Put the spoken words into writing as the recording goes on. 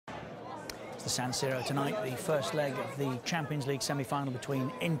San Siro tonight, the first leg of the Champions League semi-final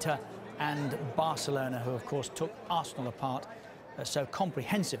between Inter and Barcelona, who of course took Arsenal apart so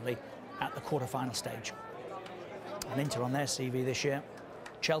comprehensively at the quarter-final stage. And Inter on their CV this year,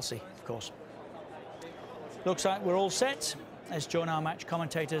 Chelsea, of course. Looks like we're all set. Let's join our match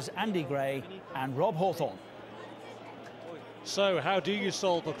commentators Andy Gray and Rob Hawthorne. So how do you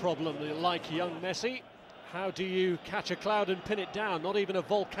solve a problem like young Messi? How do you catch a cloud and pin it down? Not even a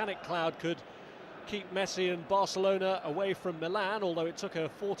volcanic cloud could keep Messi and Barcelona away from Milan, although it took a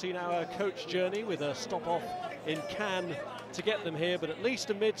 14-hour coach journey with a stop-off in Cannes to get them here. But at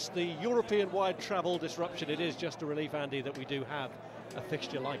least amidst the European-wide travel disruption, it is just a relief, Andy, that we do have a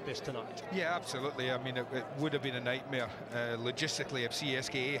fixture like this tonight. Yeah, absolutely. I mean, it would have been a nightmare logistically if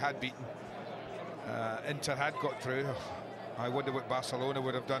CSKA had beaten. Inter had got through. I wonder what Barcelona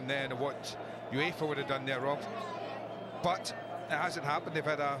would have done then and what UEFA would have done there, Rob. But it hasn't happened. They've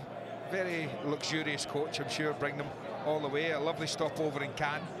had a very luxurious coach, I'm sure, bring them all the way. A lovely stopover in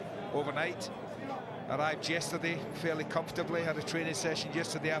Cannes overnight. Arrived yesterday fairly comfortably, had a training session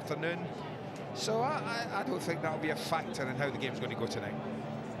yesterday afternoon. So I don't think that'll be a factor in how the game's going to go tonight.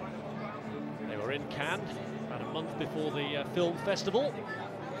 They were in Cannes about a month before the film festival.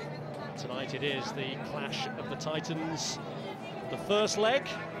 Tonight it is the clash of the Titans, the first leg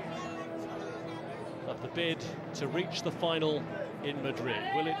of the bid to reach the final in Madrid.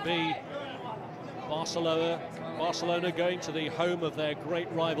 Will it be Barcelona going to the home of their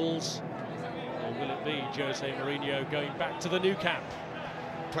great rivals, or will it be Jose Mourinho going back to the Nou Camp?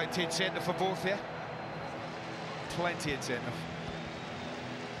 Plenty incentive for both here. Plenty incentive.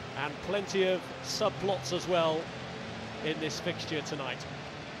 And plenty of subplots as well in this fixture tonight.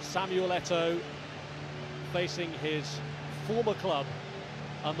 Samuel Eto'o facing his former club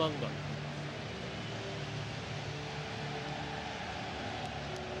among them.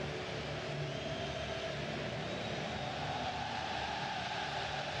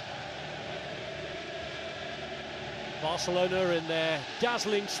 Barcelona in their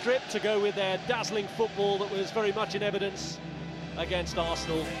dazzling strip to go with their dazzling football that was very much in evidence against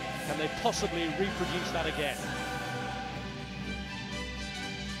Arsenal. Can they possibly reproduce that again?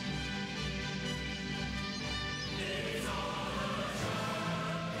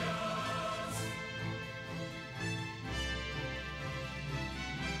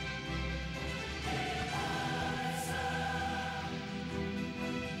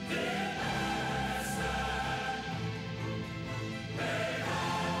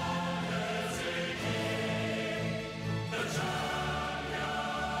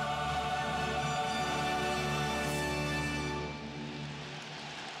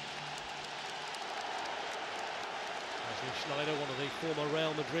 Schneider, one of the former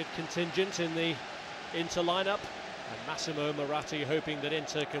Real Madrid contingent in the Inter lineup, and Massimo Moratti hoping that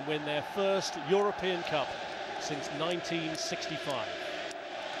Inter can win their first European Cup since 1965.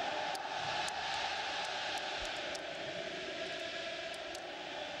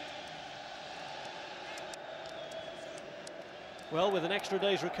 Well, with an extra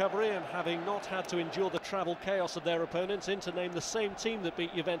day's recovery and having not had to endure the travel chaos of their opponents, Inter named the same team that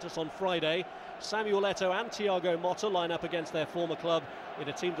beat Juventus on Friday. Samuel Eto'o and Thiago Motta line up against their former club in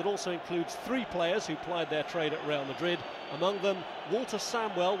a team that also includes 3 players who plied their trade at Real Madrid. Among them, Walter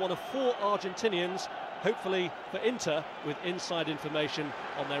Samuel, one of 4 Argentinians, hopefully for Inter, with inside information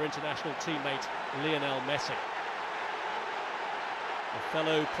on their international teammate Lionel Messi. The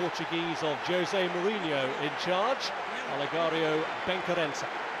fellow Portuguese of Jose Mourinho in charge, Olegario Benquerença.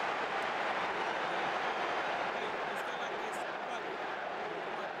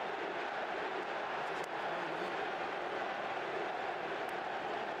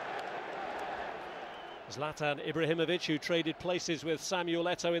 Zlatan Ibrahimovic, who traded places with Samuel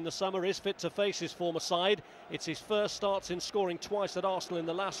Eto'o in the summer, is fit to face his former side. It's his first start since scoring twice at Arsenal in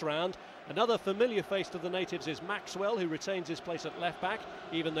the last round. Another familiar face to the natives is Maxwell, who retains his place at left-back,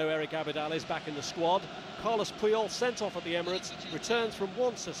 even though Eric Abidal is back in the squad. Carlos Puyol, sent off at the Emirates, returns from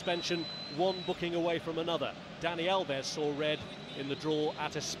one suspension, one booking away from another. Dani Alves saw red in the draw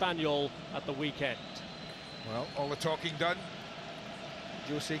at Espanyol at the weekend. Well, all the talking done.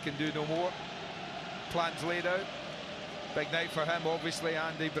 Jose can do no more. Plans laid out. Big night for him, obviously,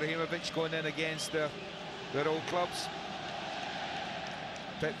 and Ibrahimovic going in against their old clubs.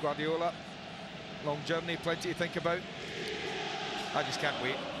 Pep Guardiola, long journey, plenty to think about. I just can't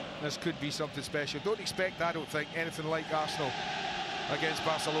wait. This could be something special. Don't expect, I don't think, anything like Arsenal against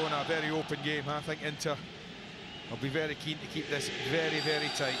Barcelona. A very open game. I think Inter will be very keen to keep this very, very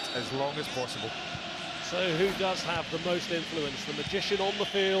tight as long as possible. So who does have the most influence, the magician on the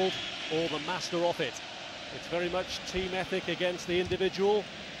field or the master of it? It's very much team ethic against the individual,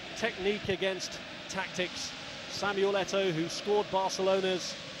 technique against tactics. Samuel Eto'o, who scored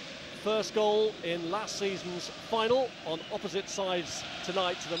Barcelona's first goal in last season's final, on opposite sides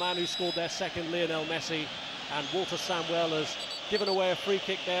tonight to the man who scored their second, Lionel Messi. And Walter Samuel has given away a free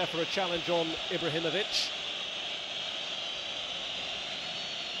kick there for a challenge on Ibrahimovic.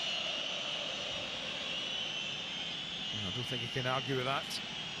 I don't think you can argue with that.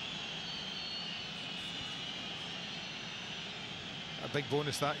 A big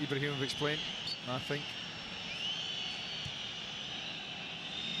bonus that Ibrahimovic playing, I think.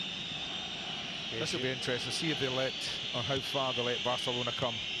 This will be interesting to see if they let, or how far they let Barcelona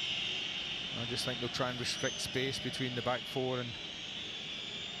come. I just think they'll try and restrict space between the back four and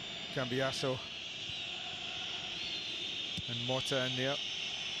Cambiasso and Mota in there.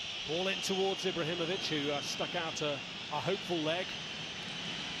 Ball in towards Ibrahimovic, who stuck out a hopeful leg.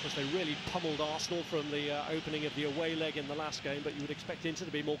 Of course, they really pummeled Arsenal from the opening of the away leg in the last game, but you would expect Inter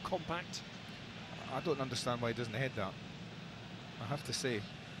to be more compact. I don't understand why he doesn't head that. I have to say.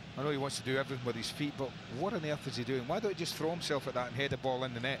 I know he wants to do everything with his feet, but what on earth is he doing? Why don't he just throw himself at that and head a ball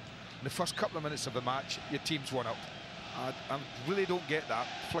in the net? In the first couple of minutes of the match, your team's 1 up. I really don't get that,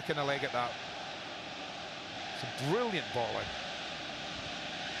 flicking a leg at that. It's a brilliant ball in.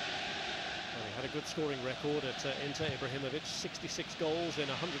 Well, he had a good scoring record at Inter. Ibrahimovic, 66 goals in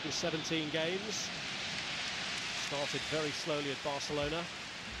 117 games. Started very slowly at Barcelona.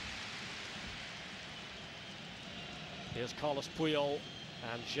 Here's Carlos Puyol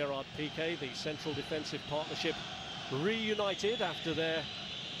and Gerard Piqué, the central defensive partnership, reunited after their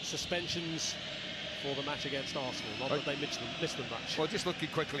suspensions for the match against Arsenal. Not that they missed them much. Well, just looking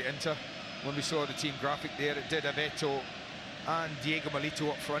quickly at Inter, when we saw the team graphic there, it did have Eto'o and Diego Milito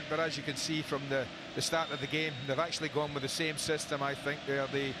up front, but as you can see from the start of the game, they've actually gone with the same system, I think, where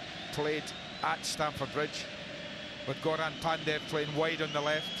they played at Stamford Bridge, with Goran Pandev playing wide on the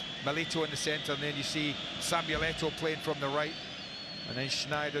left, Milito in the centre, and then you see Samuel Eto'o playing from the right, and then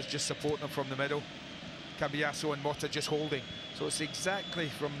Schneider's just supporting them from the middle, Cambiasso and Mota just holding. So it's exactly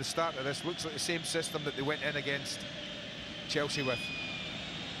from the start of this, looks like the same system that they went in against Chelsea with.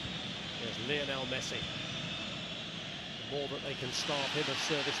 There's Lionel Messi. The more that they can starve him of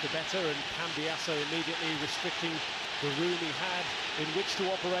service, the better, and Cambiasso immediately restricting the room he had in which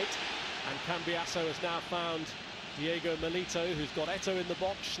to operate. And Cambiasso has now found Diego Milito, who's got Eto'o in the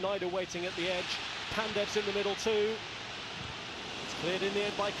box, Schneider waiting at the edge, Pandev's in the middle too. It's cleared in the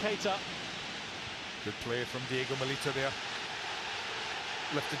end by Keita. Good play from Diego Milito there.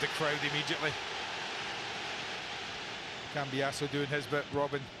 Lifted the crowd immediately. Cambiasso doing his bit,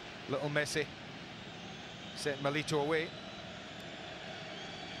 robbing little Messi. Setting Milito away.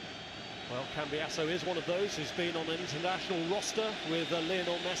 Well, Cambiasso is one of those who's been on an international roster with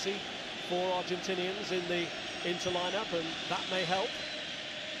Lionel Messi, 4 Argentinians in the Inter lineup, and that may help.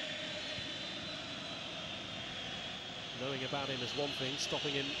 Knowing about him is one thing,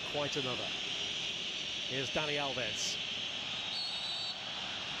 stopping him quite another. Here's Dani Alves.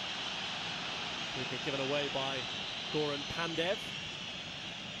 Free kick given away by Goran Pandev.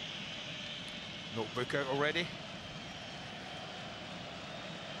 Notebook out already.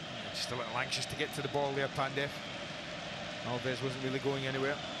 Just a little anxious to get to the ball there, Pandev. Alves wasn't really going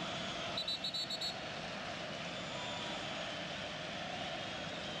anywhere.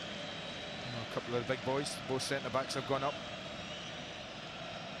 A couple of the big boys, both centre-backs have gone up.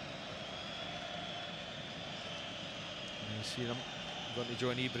 And you see them going to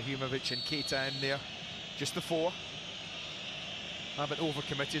join Ibrahimovic and Keita in there. Just the 4. Haven't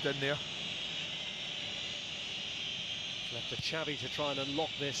overcommitted in there. Left to Xavi to try and unlock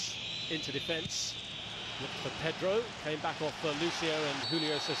this into defence. Looked for Pedro, came back off Lucio, and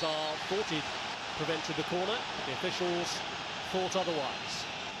Julio Cesar thought he'd prevented the corner. The officials thought otherwise.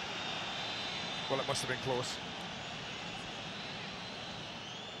 Well, it must have been close.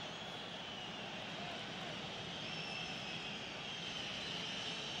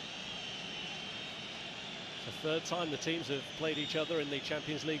 The 3rd time the teams have played each other in the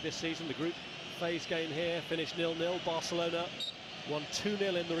Champions League this season. The group phase game here finished 0-0. Barcelona won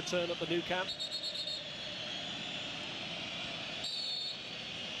 2-0 in the return at the Nou Camp.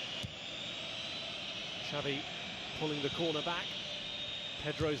 Xavi pulling the corner back.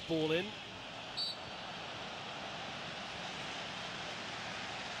 Pedro's ball in.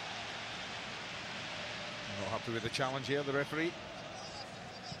 Not happy with the challenge here, the referee.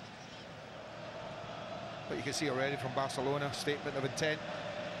 But you can see already from Barcelona, statement of intent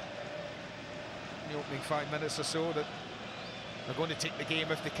in the opening 5 minutes or so that they're going to take the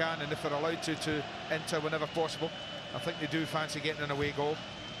game if they can, and if they're allowed to enter whenever possible. I think they do fancy getting an away goal.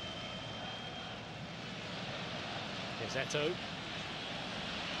 Here's Eto'o.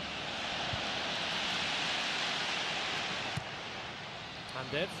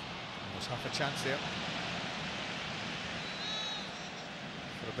 Pandev. There's half a chance there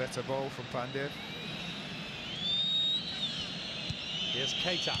for a better ball from Pandev. Here's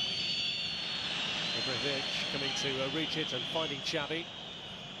Keita. Ibrahimovic coming to reach it and finding Xavi.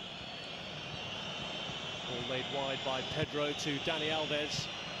 Ball made wide by Pedro to Dani Alves.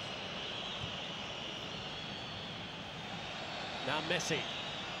 Now Messi.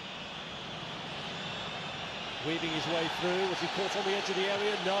 Weaving his way through. Was he caught on the edge of the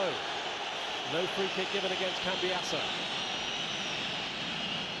area? No. No free kick given against Cambiasso.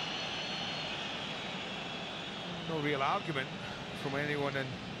 No real argument from anyone in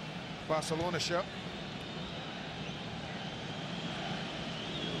Barcelona shirt.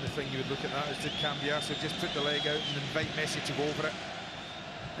 The thing you would look at that is, did Cambiasso just put the leg out and invite Messi to go over it?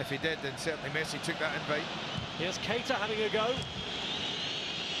 If he did, then certainly Messi took that invite. Here's Keita having a go.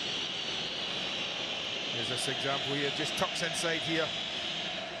 Here's this example here, just tucks inside here.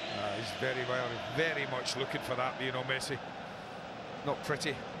 He's very much looking for that, you know, Messi. Not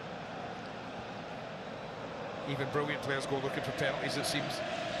pretty. Even brilliant players go looking for penalties, it seems.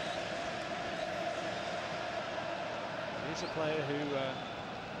 He's a player who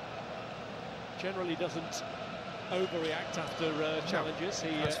generally doesn't overreact after challenges.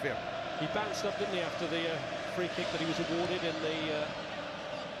 No, that's fair. He bounced up, didn't he, after the free kick that he was awarded in the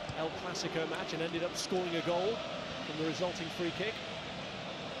El Clasico match, and ended up scoring a goal from the resulting free kick.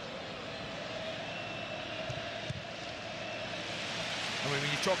 I mean,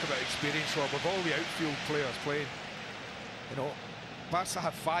 when you talk about experience, Rob, of all the outfield players playing, you know, Barca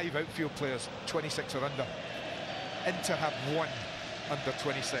have 5 outfield players, 26 or under. Inter have 1 under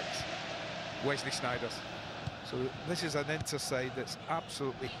 26, Wesley Sneijder's. So this is an Inter side that's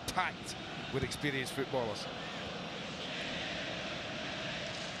absolutely packed with experienced footballers.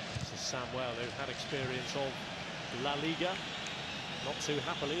 This is Samuel, who had experience of La Liga, not too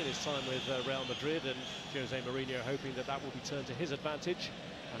happily in his time with Real Madrid, and Jose Mourinho hoping that that will be turned to his advantage.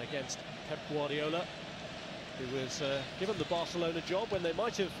 And against Pep Guardiola, who was given the Barcelona job when they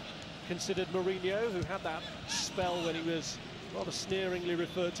might have considered Mourinho, who had that spell when he was rather sneeringly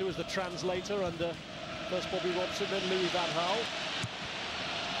referred to as the translator under first Bobby Robson, then Louis van Gaal.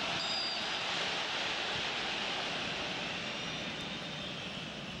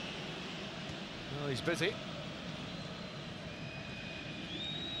 Well, he's busy.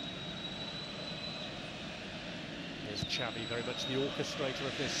 Here's Xavi, very much the orchestrator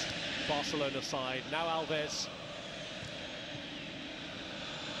of this Barcelona side. Now Alves.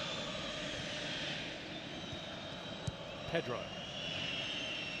 Pedro.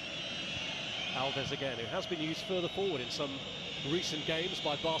 Alves again, who has been used further forward in some recent games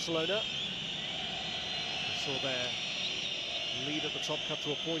by Barcelona. We saw their lead at the top cut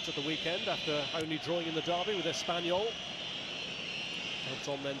to a point at the weekend after only drawing in the derby with Espanyol. Helped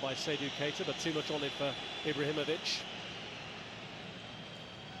on then by Seydou Keita, but too much on it for Ibrahimovic.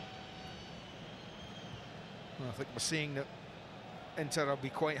 Well, I think we're seeing that Inter will be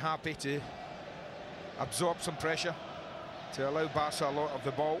quite happy to absorb some pressure, to allow Barca a lot of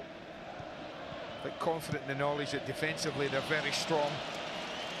the ball. But confident in the knowledge that defensively they're very strong,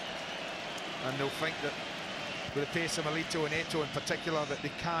 and they'll think that with the pace of Milito and Eto'o in particular, that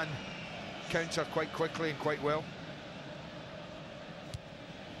they can counter quite quickly and quite well.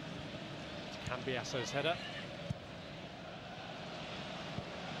 Cambiasso's header.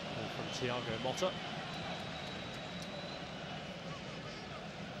 Ball from Thiago Motta.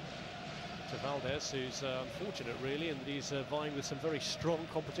 To Valdez, who's unfortunate really, and he's vying with some very strong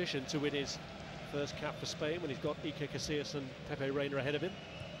competition to win his first cap for Spain when he's got Iker Casillas and Pepe Reina ahead of him.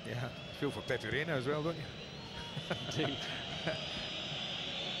 Yeah, I feel for Pepe Reina as well, don't you? Indeed.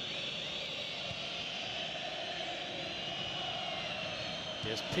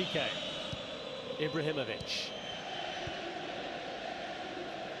 Here's Piqué. Ibrahimovic.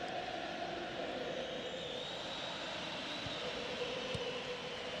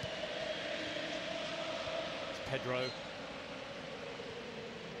 It's Pedro.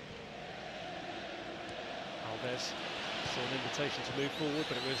 Alves saw an invitation to move forward,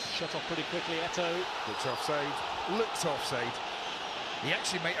 but it was shut off pretty quickly. Eto'o. Looks offside. Looks offside. He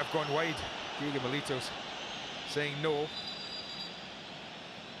actually might have gone wide. Diego Milito's saying no. A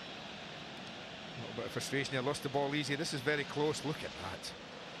little bit of frustration here. Lost the ball easy. This is very close. Look at that.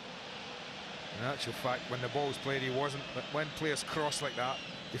 In actual fact, when the ball's played, he wasn't. But when players cross like that,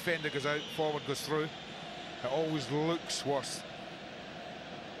 defender goes out, forward goes through. It always looks worse.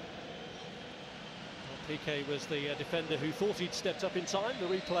 Piqué was the defender who thought he'd stepped up in time. The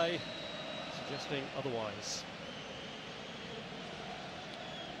replay suggesting otherwise.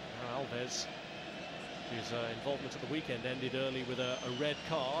 Now Alves. whose involvement at the weekend ended early with a red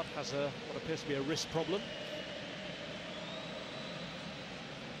card, has what appears to be a wrist problem.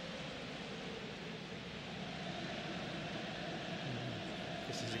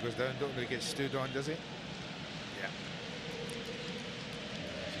 Just as he goes down, don't really get stood on, does he? Yeah.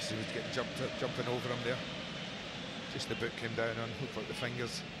 Just he was getting jumping over him there. Just the boot came down on, looked like the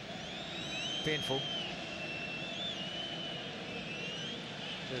fingers. Painful.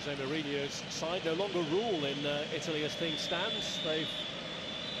 Jose Mourinho's side no longer rule in Italy as things stand. They've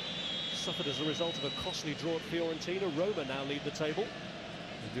suffered as a result of a costly draw at Fiorentina. Roma now lead the table.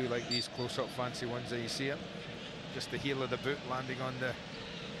 I do like these close-up fancy ones that you see it. Just the heel of the boot landing on the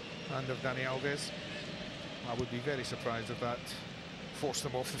hand of Dani Alves. I would be very surprised if that forced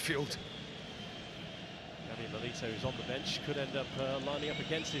them off the field. Gabi Milito, who's on the bench, could end up lining up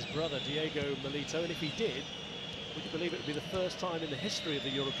against his brother Diego Milito, and if he did, would you believe it would be the first time in the history of the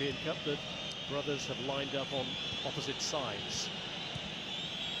European Cup that brothers have lined up on opposite sides.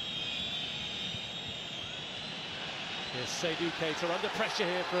 Here's Seydou Keita under pressure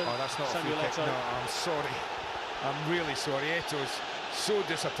here from that's not Samuel a free kick. Eto'o. No, I'm sorry. I'm really sorry. Eto'o's so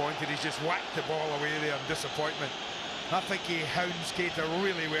disappointed. He's just whacked the ball away there in disappointment. I think he hounds Keita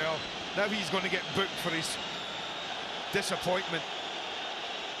really well. Now he's going to get booked for his disappointment.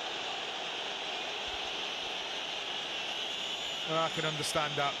 I can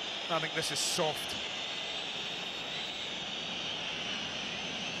understand that. I think this is soft.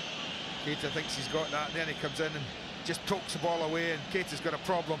 Keita thinks he's got that, and then he comes in and just pokes the ball away, and Keita's got a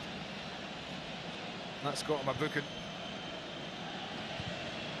problem. That's got him a booking.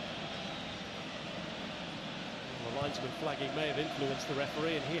 Well, the linesman flagging may have influenced the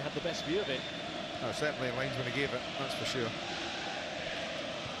referee, and he had the best view of it. Oh, certainly the linesman who gave it, that's for sure.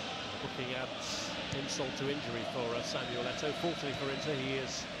 Looking at insult to injury for Samuel Eto'o. Fortunately for Inter, he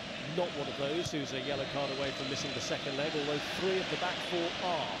is not one of those who's a yellow card away from missing the second leg, although 3 of the back 4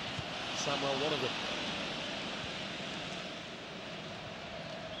 are. Samuel, one of them.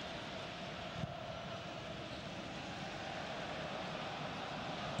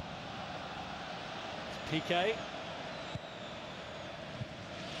 Piqué.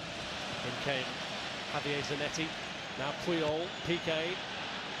 In came Javier Zanetti. Now Puyol, Piqué.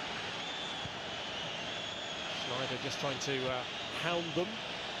 Schneider just trying to hound them.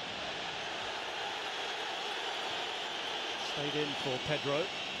 Stayed in for Pedro.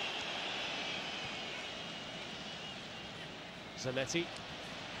 Zanetti.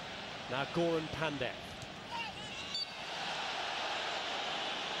 Now Goran Pandev.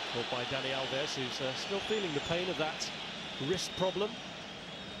 Caught by Dani Alves, who's still feeling the pain of that wrist problem.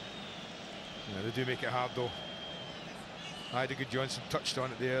 Yeah, they do make it hard though. Heidegger Johnson touched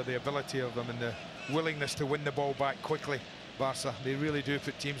on it there, the ability of them and the willingness to win the ball back quickly. Barca, they really do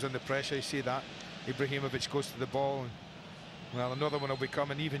put teams under pressure. You see that. Ibrahimovic goes to the ball, and well, another one will be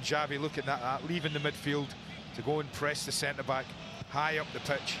coming. Even Xavi looking at that, leaving the midfield to go and press the centre-back high up the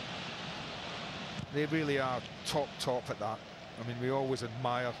pitch. They really are top at that. I mean, we always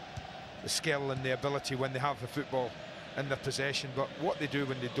admire the skill and the ability when they have the football in their possession, but what they do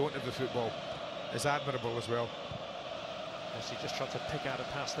when they don't have the football is admirable as well. He just tried to pick out a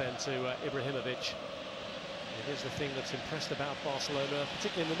pass then to Ibrahimovic. It is the thing that's impressed about Barcelona,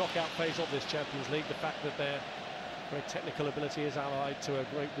 particularly in the knockout phase of this Champions League, the fact that their great technical ability is allied to a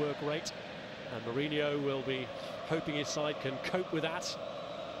great work rate, and Mourinho will be hoping his side can cope with that.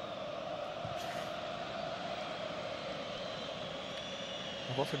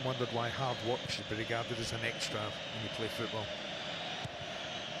 I've often wondered why hard work should be regarded as an extra when you play football.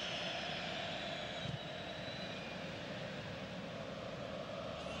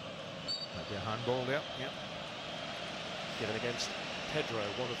 Might be a handball there. Yep. Given against Pedro,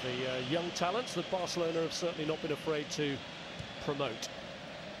 one of the young talents that Barcelona have certainly not been afraid to promote.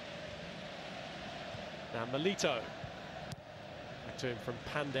 Now Milito. Back to him from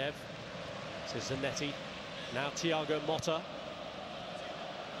Pandev. This is Zanetti. Now Thiago Motta.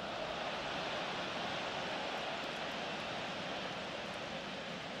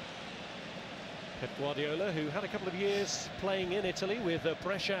 Pep Guardiola, who had a couple of years playing in Italy with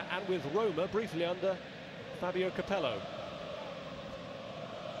Brescia and with Roma, briefly under Fabio Capello.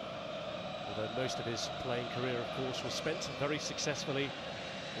 Although most of his playing career, of course, was spent very successfully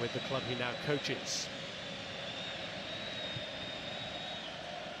with the club he now coaches.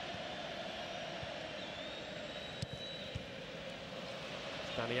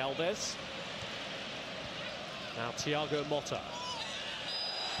 Dani Alves. Now Thiago Motta.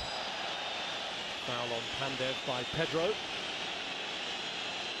 Foul on Pandev by Pedro.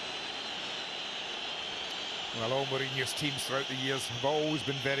 Well, all Mourinho's teams throughout the years have always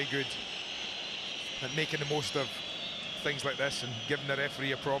been very good at making the most of things like this and giving the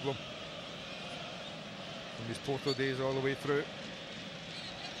referee a problem from his Porto days all the way through.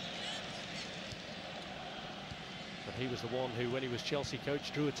 And he was the one who, when he was Chelsea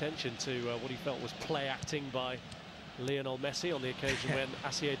coach, drew attention to what he felt was play acting by Lionel Messi on the occasion when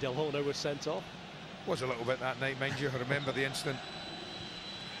Asier Del Horno was sent off. Was a little bit that night, mind you. I remember the incident.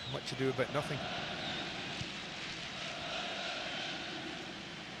 Much ado about nothing.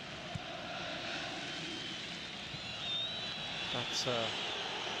 That's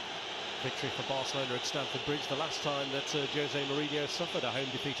victory for Barcelona at Stamford Bridge. The last time that Jose Mourinho suffered a home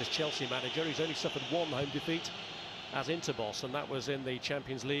defeat as Chelsea manager. He's only suffered one home defeat as Inter boss, and that was in the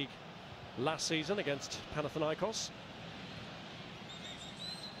Champions League last season against Panathinaikos.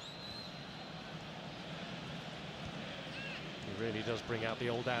 He really does bring out the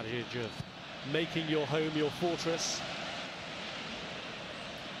old adage of making your home your fortress.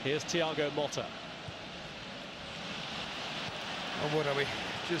 Here's Thiago Motta. And what are we?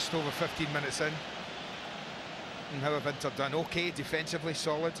 Just over 15 minutes in. And how have Inter done? Okay, defensively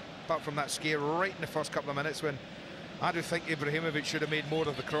solid, apart from that scare right in the first couple of minutes when I do think Ibrahimovic should have made more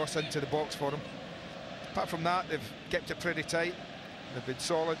of the cross into the box for him. Apart from that, they've kept it pretty tight. They've been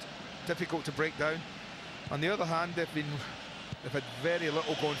solid, difficult to break down. On the other hand, they've had very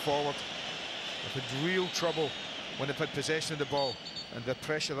little going forward. They've had real trouble when they've had possession of the ball and the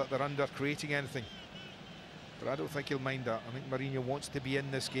pressure that they're under creating anything. But I don't think he'll mind that. I think Mourinho wants to be in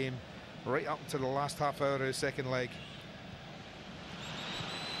this game right up until the last half hour of his second leg.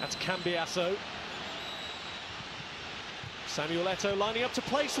 That's Cambiasso. Samuel Eto'o lining up to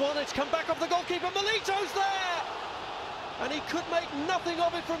place one. It's come back off the goalkeeper. Milito's there! And he could make nothing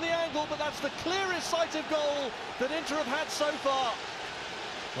of it from the angle, but that's the clearest sighted goal that Inter have had so far.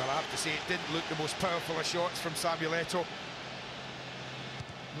 Well, I have to say, it didn't look the most powerful of shots from Samuel Eto'o.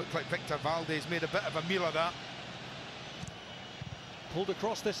 Looked like Victor Valdez made a bit of a meal of that. Pulled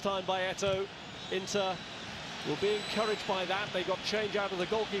across this time by Eto'o. Inter will be encouraged by that. They got change out of the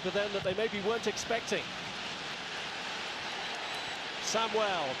goalkeeper then that they maybe weren't expecting. Samuel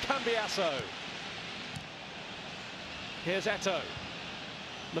Cambiasso. Here's Eto'o.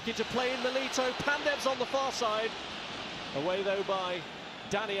 Looking to play in Milito. Pandev's on the far side. Away though by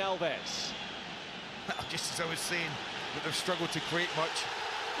Dani Alves. Just as I was saying, that they've struggled to create much.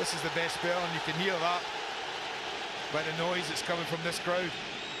 This is the best spell, and you can hear that by the noise that's coming from this crowd.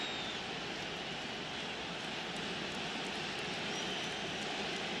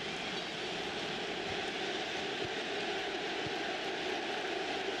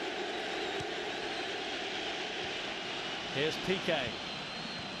 Here's Piqué.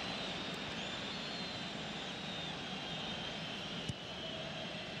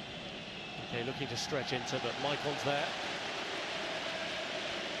 Okay, looking to stretch into, but Maicon's there.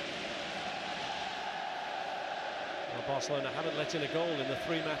 Well, Barcelona haven't let in a goal in the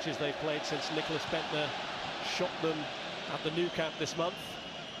 3 matches they've played since Nicolas Bentner shot them at the Nou Camp this month.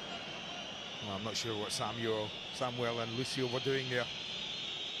 Well, I'm not sure what Samuel and Lucio were doing there.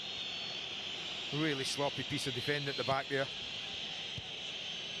 Really sloppy piece of defending at the back there.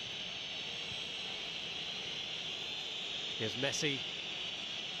 Here's Messi.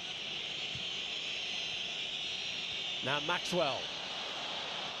 Now Maxwell.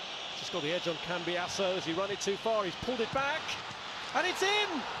 Just got the edge on Cambiasso. Has he run it too far? He's pulled it back. And it's in!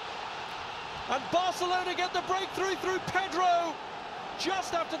 And Barcelona get the breakthrough through Pedro.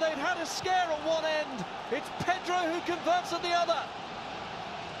 Just after they'd had a scare at one end. It's Pedro who converts at the other.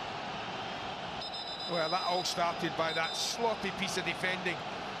 Well, that all started by that sloppy piece of defending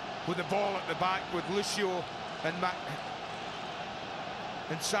with the ball at the back with Lucio and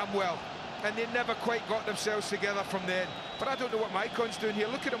Samuel, and they never quite got themselves together from then. But I don't know what Maicon's doing here.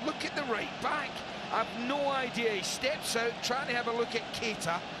 Look at him, look at the right back. I've no idea. He steps out trying to have a look at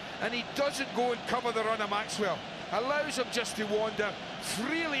Keita, and he doesn't go and cover the run of Maxwell. Allows him just to wander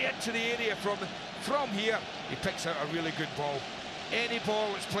freely into the area from here. He picks out a really good ball. Any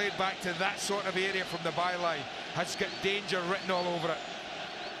ball that's played back to that sort of area from the byline has got danger written all over it.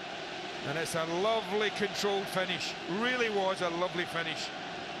 And it's a lovely controlled finish. Really was a lovely finish.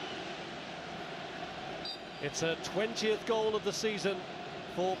 It's a 20th goal of the season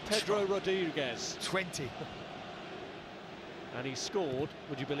for Pedro Rodriguez. 20. And he scored,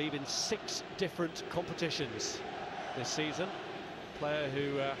 would you believe, in 6 different competitions this season. Player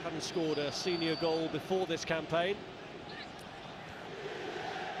who hadn't scored a senior goal before this campaign.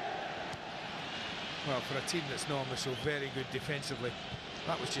 Well, for a team that's normally so very good defensively,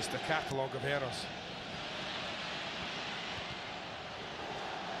 that was just a catalogue of errors.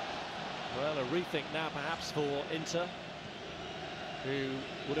 Well, a rethink now perhaps for Inter. who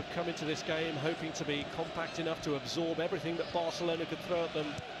would have come into this game hoping to be compact enough to absorb everything that Barcelona could throw at them.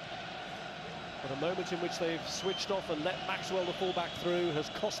 But a moment in which they've switched off and let Maxwell, the fullback, through has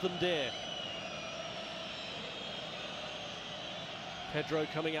cost them dear. Pedro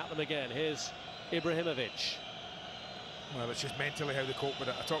coming at them again. Here's Ibrahimovic. Well, it's just mentally how they cope with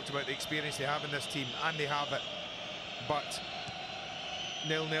it. I talked about the experience they have in this team, and they have it. But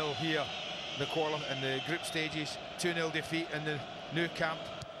 0-0 here, in the group stages, 2-0 defeat in the Nou Camp.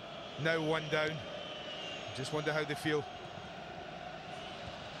 Now 1 down. Just wonder how they feel.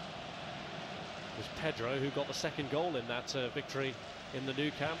 It was Pedro who got the second goal in that victory in the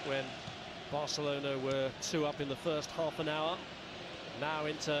Nou Camp when Barcelona were 2 up in the first half an hour. Now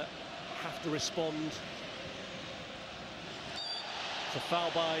Inter have to respond. It's a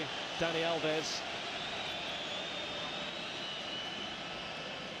foul by Dani Alves.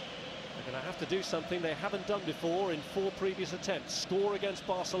 They're going to have to do something they haven't done before in 4 previous attempts. Score against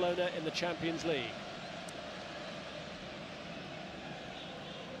Barcelona in the Champions League.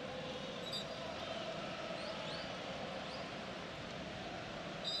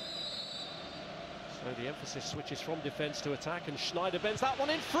 So the emphasis switches from defence to attack, and Schneider bends that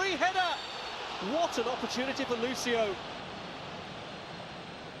one in. Free header! What an opportunity for Lucio.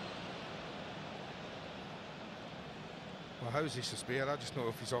 Well, how's he suspended? I just know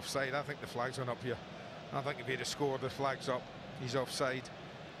if he's offside. I think the flag's on up here. I think if he'd have scored, the flag's up. He's offside.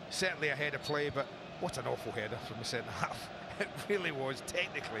 Certainly a header play, but what an awful header from the centre half. It really was,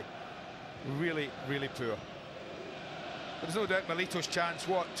 technically. Really, really poor. But there's no doubt Milito's chance,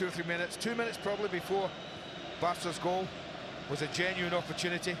 what, 2 or 3 minutes? 2 minutes probably before Barca's goal was a genuine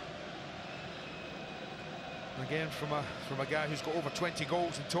opportunity. Again, from a guy who's got over 20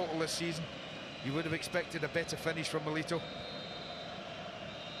 goals in total this season, you would have expected a better finish from Milito.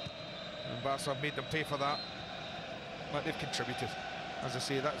 And Barca have made them pay for that. But they've contributed. As I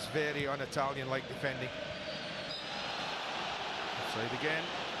say, that's very un-Italian-like defending. Offside again.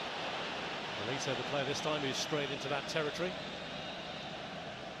 Milito, the player this time, who's straight into that territory.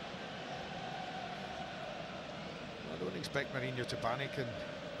 I don't expect Mourinho to panic, and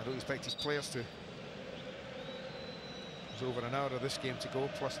I don't expect his players to. There's over an hour of this game to go,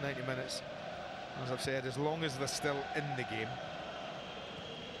 plus 90 minutes. As I've said, as long as they're still in the game,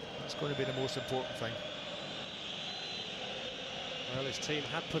 that's going to be the most important thing. Well, his team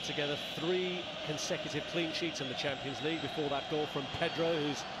had put together 3 consecutive clean sheets in the Champions League before that goal from Pedro,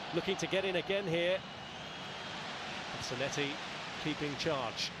 who's looking to get in again here. Zanetti keeping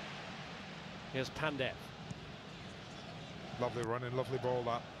charge. Here's Pandev. Lovely running, lovely ball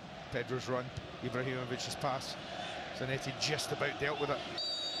that. Pedro's run, Ibrahimovic's pass. Zanetti just about dealt with it.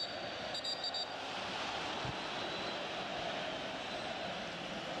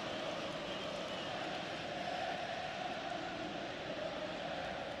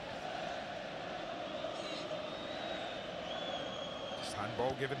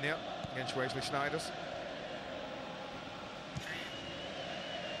 Handball given there against Wesley Sneijder.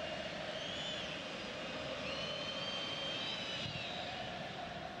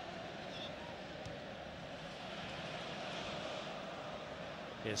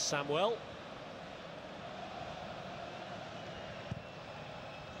 Here's Samuel.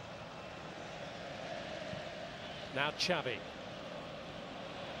 Now Xavi.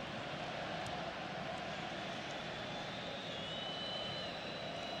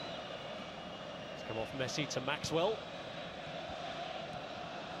 Come off Messi to Maxwell.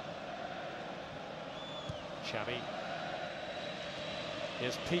 Xavi.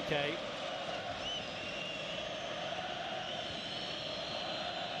 Here's Piqué.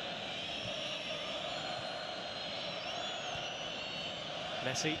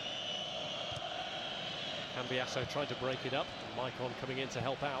 Messi. Cambiasso tried to break it up. Maicon coming in to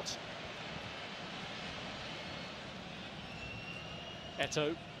help out.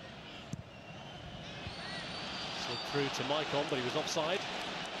 Eto'o. Slid through to Maicon, but he was offside.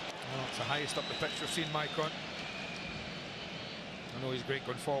 Well, it's the highest up the pitch we've seen Maicon. I know he's great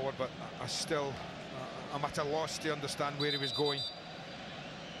going forward, but I'm at a loss to understand where he was going.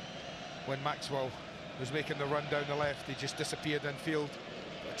 When Maxwell was making the run down the left, he just disappeared in field,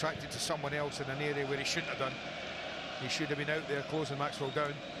 attracted to someone else in an area where he shouldn't have done. He should have been out there closing Maxwell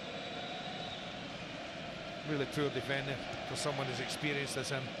down. Really poor defending for someone as experienced as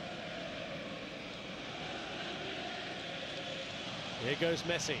him. Here goes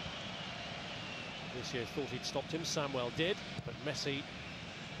Messi. Lucio thought he'd stopped him, Samuel did, but Messi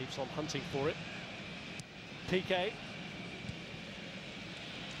keeps on hunting for it. Piqué.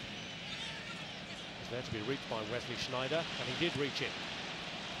 He's there to be reached by Wesley Sneijder, and he did reach it.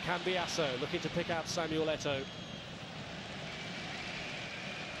 Cambiasso looking to pick out Samuel Eto'o.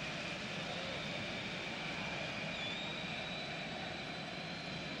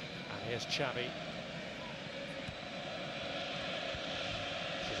 Here's Xavi.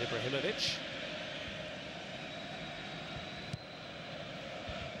 This is Ibrahimovic.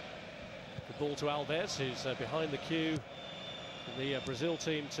 The ball to Alves, who's behind the queue in the Brazil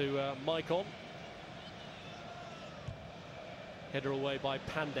team, to Maicon. Header away by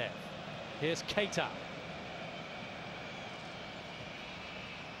Pandev. Here's Keita.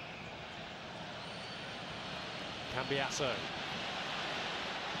 Cambiasso.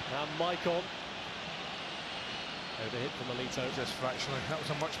 Now Maicon. Overhit from Milito. Just fractionally. That was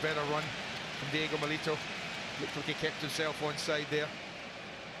a much better run from Diego Milito. Looked like he kept himself on side there.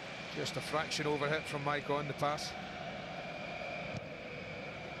 Just a fraction overhit from Maicon, the pass.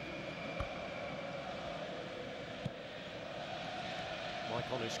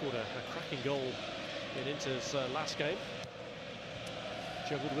 Maicon, who scored a cracking goal in Inter's last game.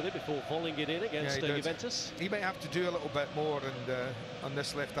 Juggled with it before volleying it in against Juventus. He might have to do a little bit more on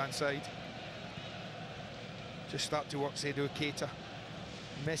this left-hand side. Just start to work Seydou Keita.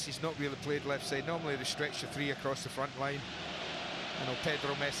 Messi's not really played left side. Normally they stretch the three across the front line. You know,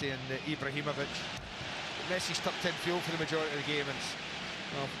 Pedro, Messi and Ibrahimovic. But Messi's tucked in field for the majority of the game. And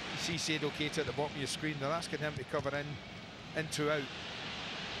well, you see Seydou Keita at the bottom of your screen. They're asking him to cover in to out.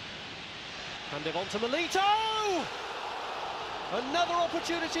 Pandev on to Milito! Another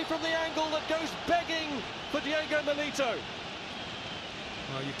opportunity from the angle that goes begging for Diego Milito.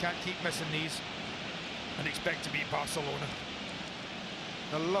 Well, you can't keep missing these and expect to beat Barcelona.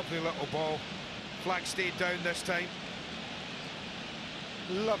 A lovely little ball. Flag stayed down this time.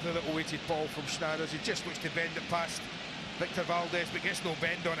 Lovely little weighted ball from Schneiders. He just looks to bend it past Victor Valdez, but gets no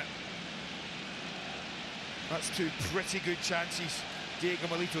bend on it. That's two pretty good chances Diego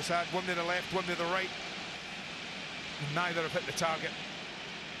Milito's had. One to the left, one to the right. Neither have hit the target.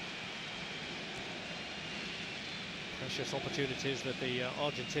 Precious opportunities that the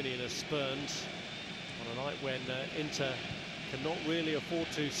Argentinian has spurned on a night when Inter cannot really afford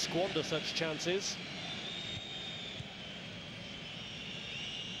to squander such chances.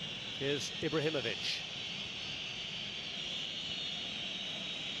 Here's Ibrahimovic.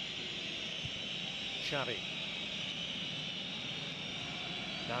 Xavi.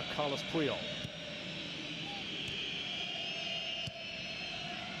 Now Carlos Puyol.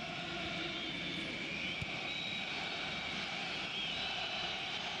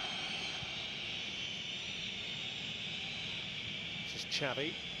 This is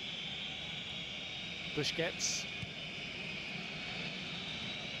Xavi. Busquets.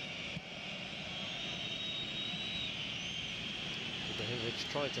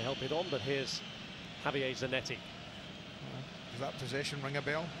 Ibrahimovic trying to help it on, but here's Javier Zanetti. Does that possession ring a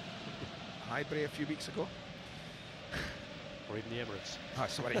bell? Highbury a few weeks ago? Or even the Emirates. Oh,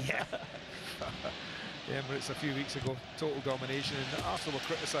 sorry, yeah. The Emirates a few weeks ago. Total domination, and Arsenal were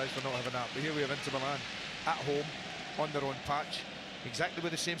criticised for not having that. But here we have Inter Milan at home, on their own patch, exactly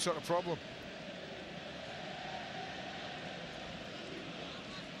with the same sort of problem.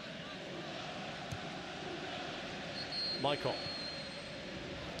 Maicon.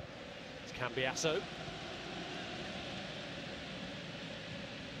 It's Cambiasso.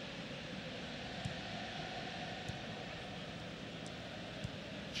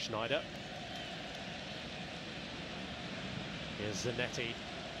 Schneider. Here's Zanetti.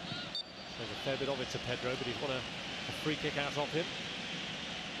 There's a fair bit of it to Pedro, but he's won a free kick out of him.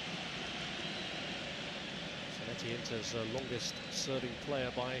 Zanetti Inter's longest serving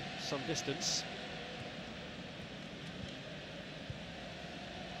player by some distance.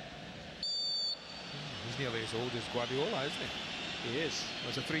 He's nearly as old as Guardiola, isn't he? He is.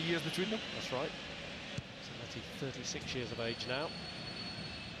 There's a 3 years between them. That's right. Zanetti, 36 years of age now.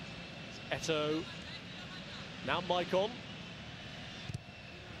 Eto'o. Now Maicon.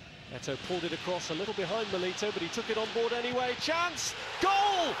 Eto'o pulled it across a little behind Milito, but he took it on board anyway. Chance!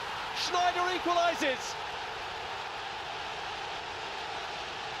 Goal! Schneider equalises!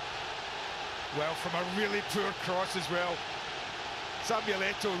 Well, from a really poor cross as well. Samuel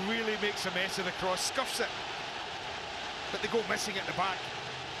Eto'o really makes a mess of the cross, scuffs it, but they go missing at the back.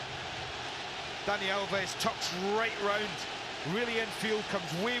 Dani Alves tucks right round, really infield,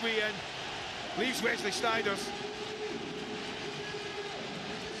 comes way in, leaves Wesley Sneijers.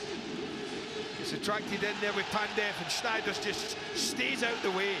 Gets attracted in there with Pandev, and Sneijers just stays out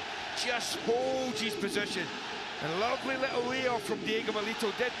the way, just holds his position. A lovely little layoff from Diego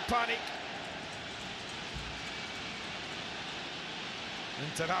Milito, didn't panic.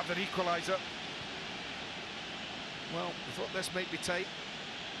 And to have their equaliser. Well, we thought this might be tight.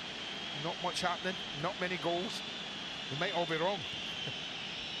 Not much happening, not many goals. We might all be wrong.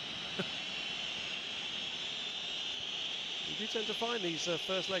 You do tend to find these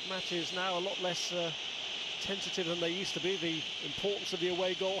first leg matches now a lot less tentative than they used to be. The importance of the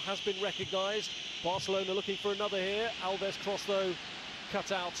away goal has been recognised. Barcelona looking for another here. Alves cross though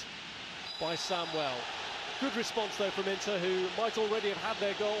cut out by Samuel. Good response though from Inter, who might already have had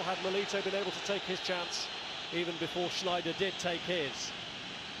their goal had Milito been able to take his chance even before Schneider did take his.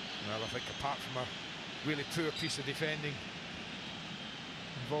 Well, I think apart from a really poor piece of defending,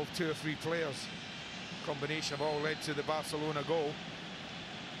 involved 2 or 3 players, combination of all led to the Barcelona goal.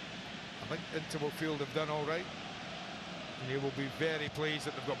 I think Inter will feel they've done all right, and they will be very pleased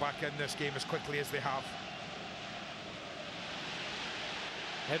that they've got back in this game as quickly as they have.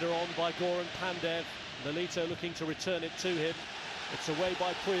 Header on by Goran Pandev. Milito looking to return it to him. It's away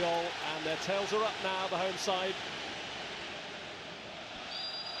by Puyol, and their tails are up now, the home side.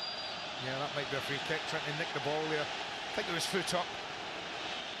 Yeah, that might be a free kick, trying to nick the ball there. I think it was foot up.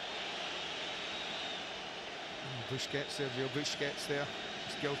 Busquets, Sergio Busquets there,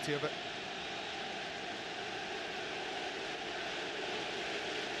 he's guilty of it.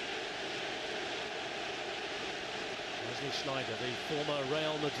 Wesley Schneider, the former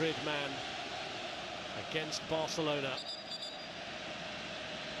Real Madrid man, against Barcelona.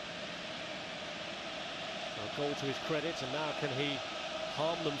 A goal to his credit, and now can he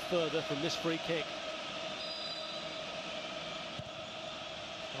harm them further from this free kick?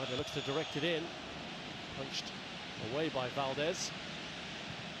 Schneider looks to direct it in. Punched away by Valdez.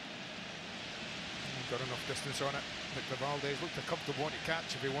 Got enough distance on it. Victor Valdez looked a comfortable one to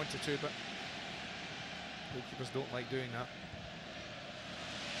catch if he wanted to, but goalkeepers don't like doing that.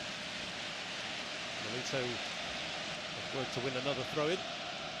 Milito has worked to win another throw-in,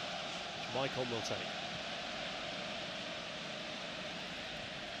 which Maicon will take.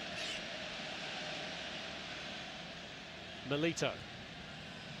 Milito.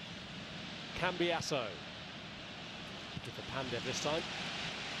 Cambiasso. Give the Pandev this time.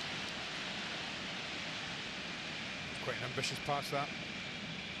 Quite an ambitious pass, that.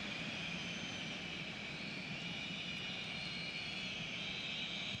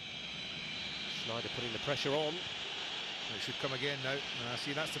 Schneider putting the pressure on. It should come again now.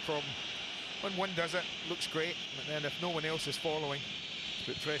 See, that's the problem. When one does it, looks great, but then if no one else is following,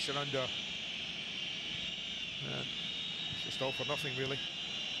 put pressure under. It's just all for nothing, really.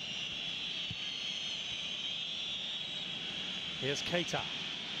 Here's Keita.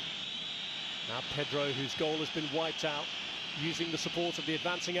 Now Pedro, whose goal has been wiped out, using the support of the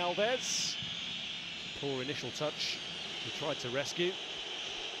advancing Alves. Poor initial touch. He tried to rescue.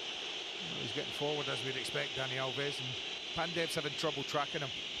 Well, he's getting forward as we'd expect, Dani Alves, and Pandev's having trouble tracking him.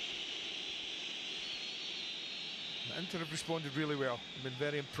 The Inter have responded really well. I've been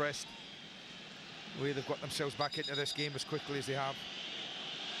very impressed the way they've got themselves back into this game as quickly as they have.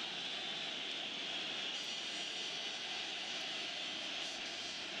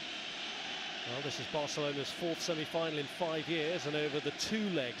 Well, this is Barcelona's 4th semi-final in 5 years, and over the 2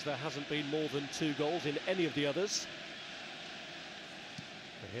 legs there hasn't been more than 2 goals in any of the others.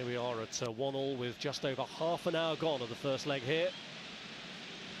 But here we are at 1-1 with just over half an hour gone of the first leg here.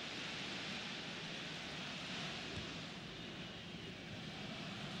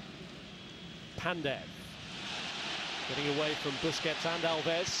 Pandev getting away from Busquets and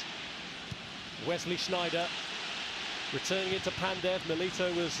Alves. Wesley Schneider returning it to Pandev.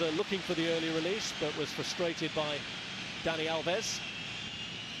 Milito was looking for the early release, but was frustrated by Dani Alves.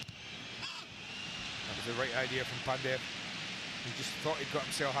 That was the right idea from Pandev. He just thought he'd got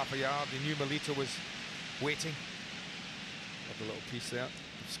himself half a yard. He knew Milito was waiting. Got a little piece there of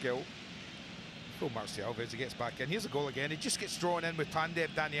skill. Full marks to Alves, he gets back in. Here's a goal again. He just gets drawn in with Pandev,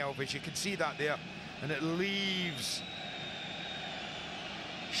 Dani Alves. You can see that there. And it leaves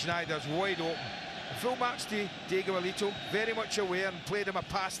Schneider's wide open. Full marks to Diego Milito, very much aware, and played him a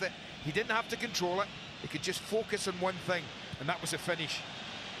pass that he didn't have to control it. He could just focus on one thing, and that was a finish.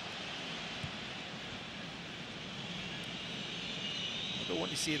 I don't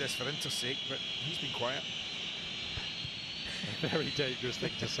want to say this for Inter's sake, but he's been quiet. A very dangerous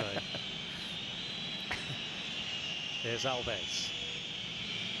thing to say. Here's Alves.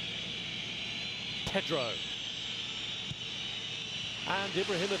 Pedro. And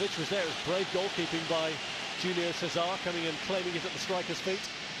Ibrahimovic was there. It was brave goalkeeping by Julio Cesar, coming and claiming it at the striker's feet.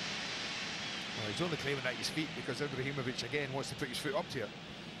 Well, he's only claiming at his feet because Ibrahimovic again wants to put his foot up to it.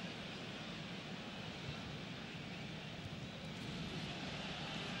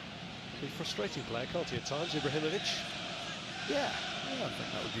 Be a frustrating player, can't he, at times, Ibrahimovic? Yeah, I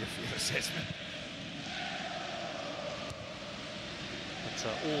think that would be a fair assessment. But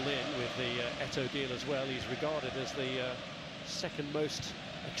all in with the Eto'o deal as well. He's regarded as the second most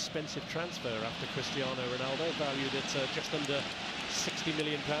expensive transfer after Cristiano Ronaldo, valued at just under £60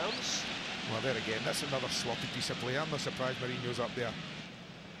 million. Well, there again, that's another sloppy piece of play. I'm not surprised Mourinho's up there.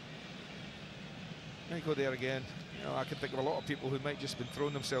 There you go there again. You know, I can think of a lot of people who might just have been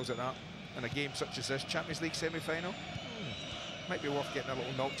throwing themselves at that in a game such as this. Champions League semi-final. Might be worth getting a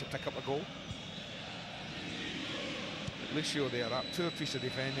little knock to pick up a goal. But Lucio there, that poor piece of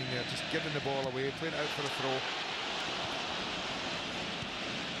defending there, just giving the ball away, playing it out for a throw.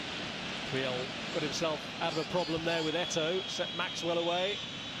 Kriel got himself out of a problem there with Eto'o, set Maxwell away.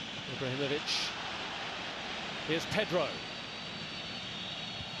 Ibrahimovic. Here's Pedro.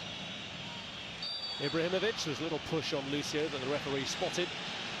 Ibrahimovic, there's a little push on Lucio that the referee spotted.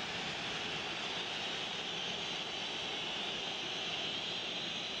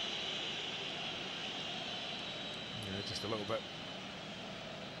 Yeah, just a little bit.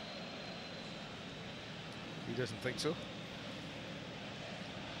 He doesn't think so.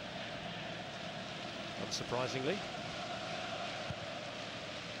 Unsurprisingly.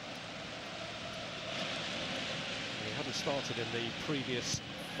 He hadn't started in the previous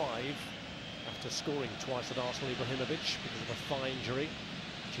 5 after scoring twice at Arsenal, Ibrahimovic, because of a thigh injury,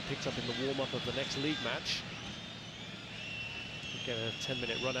 which he picked up in the warm-up of the next league match. He'll get a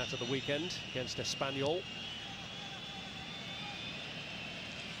 10-minute run out of the weekend against Espanyol.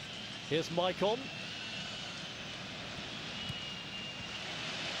 Here's Maicon.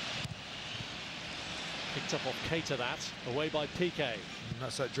 Picked up off Keita, that, away by Piqué. And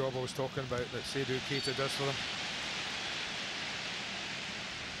that's that job I was talking about that Seydou Keita does for them.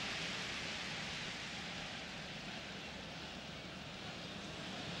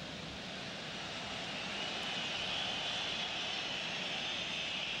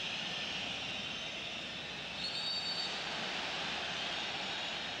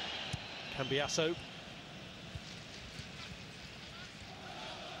 Cambiasso.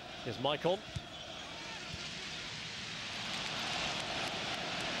 Here's Maicon.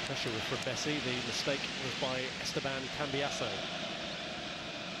 Pressure was from Messi. The mistake was by Esteban Cambiasso.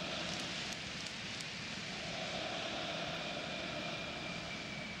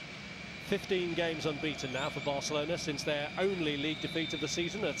 "15 games unbeaten now for Barcelona since their only league defeat of the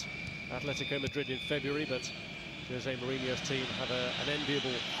season at Atletico Madrid in February, but Jose Mourinho's team have an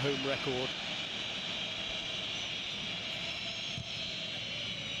enviable home record.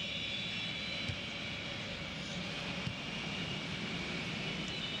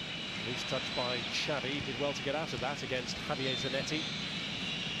 Loose touch by Xavi, did well to get out of that against Javier Zanetti.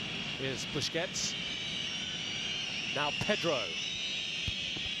 Here's Busquets. Now Pedro.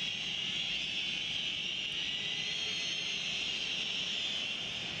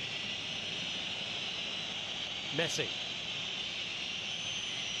 Messi.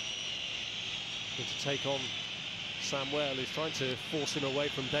 Good to take on Samuel, who's trying to force him away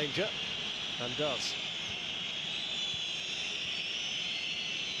from danger, and does.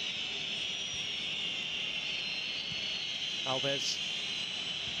 Alves.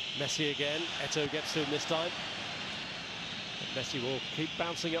 Messi again. Eto'o gets to him this time. But Messi will keep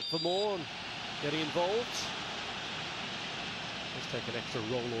bouncing up for more and getting involved. Let's take an extra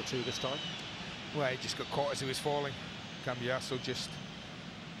roll or two this time. Well, he just got caught as he was falling. Cambiasso just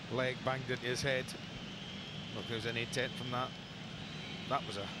leg banged into his head. Look, there was an intent from that. That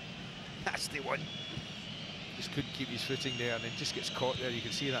was a nasty one. Just couldn't keep his footing there and then just gets caught there. You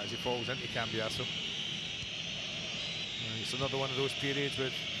can see that as he falls into Cambiasso. It's another one of those periods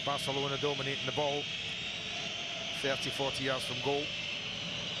with Barcelona dominating the ball. 30-40 yards from goal.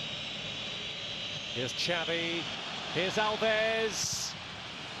 Here's Xavi. Here's Alves.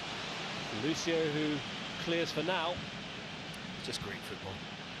 Lucio, who clears for now. Just great football.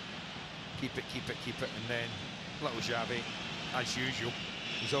 Keep it, keep it, keep it. And then little Xavi, as usual,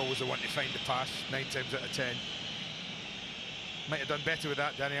 he's always the one to find the pass, 9 times out of 10. Might have done better with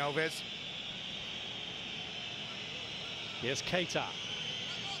that, Dani Alves. Here's Keita.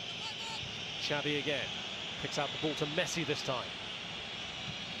 Xavi again. Picks out the ball to Messi this time.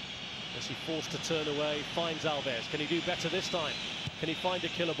 Messi forced to turn away, finds Alves. Can he do better this time? Can he find a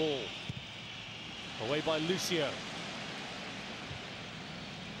killer ball? Away by Lucio.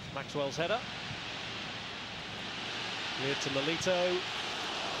 Maxwell's header. Cleared to Milito.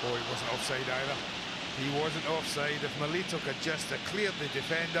 Oh, he wasn't offside either. He wasn't offside. If Milito could just have cleared the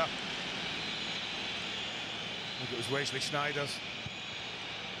defender. I think it was Wesley Sneijder's.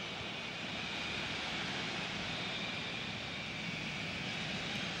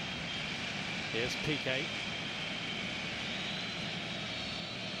 Here's Piqué.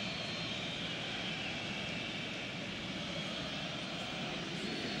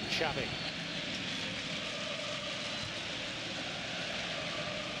 Xavi.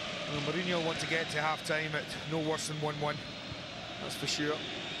 Well, Mourinho will want to get to half-time at no worse than 1-1. That's for sure.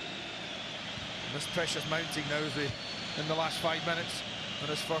 And this pressure's mounting now as in the last 5 minutes in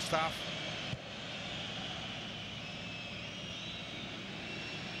this first half.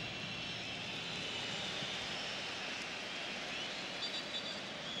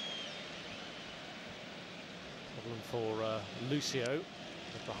 Problem for Lucio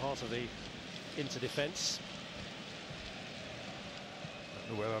at the heart of the Inter defence.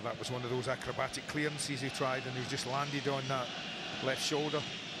 I don't know whether that was one of those acrobatic clearances he tried and he's just landed on that left shoulder.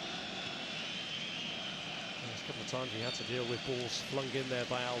 There's a couple of times he had to deal with balls flung in there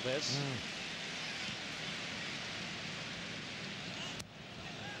by Alves.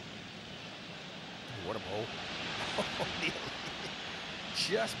 What a ball.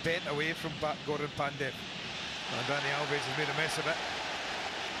 Just bent away from Goran Pandev. And Dani Alves has made a mess of it.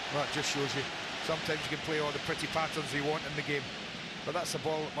 Well, that just shows you sometimes you can play all the pretty patterns you want in the game. But that's a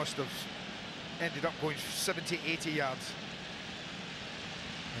ball that must have ended up going 70, 80 yards.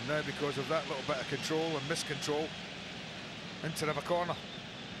 And now because of that little bit of control and miscontrol, Inter have a corner.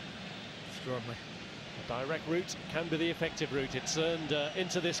 Extraordinary. A direct route can be the effective route. It's earned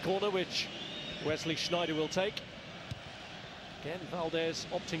into this corner, which Wesley Sneijder will take. Again, Valdez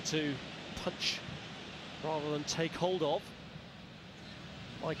opting to punch rather than take hold of.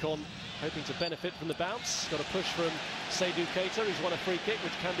 Maicon hoping to benefit from the bounce. Got a push from Seydou Keita, who's won a free kick,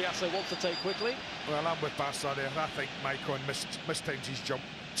 which Cambiasso wants to take quickly. Well, I'm with Barca there. I think Maicon mistimed his jump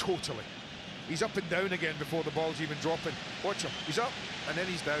totally. He's up and down again before the ball's even dropping. Watch him. He's up and then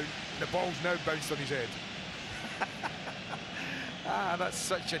he's down. And the ball's now bounced on his head. That's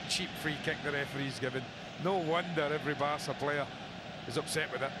such a cheap free kick the referee's given. No wonder every Barca player is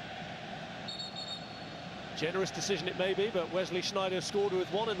upset with it. Generous decision it may be, but Wesley Sneijder scored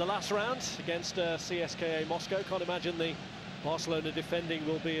with one in the last round against CSKA Moscow. Can't imagine the Barcelona defending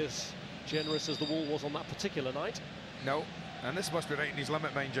will be as generous as the wall was on that particular night. No, and this must be right in his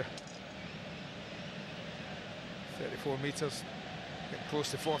limit, mind you. 34 metres, getting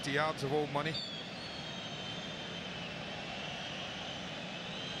close to 40 yards of old money.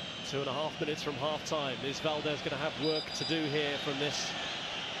 2.5 minutes from half-time. Is Valdez going to have work to do here from this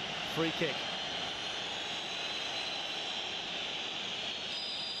free kick?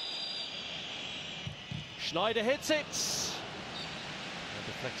 Sneijder hits it. And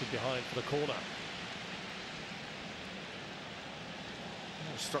deflected behind for the corner.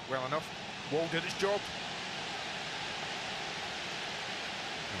 Oh, struck well enough. Wall did its job.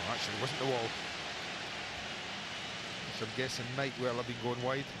 No, actually, it wasn't the wall. Which I'm guessing might well have been going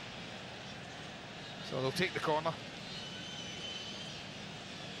wide. So they'll take the corner.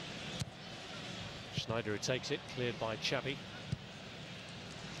 Sneijder who takes it, cleared by Xavi.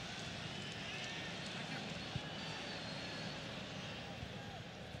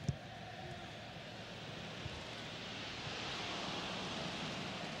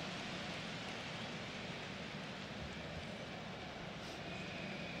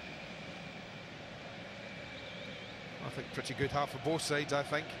 I think pretty good half of both sides, I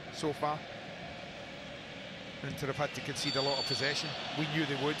think, so far. Inter have had to concede a lot of possession. We knew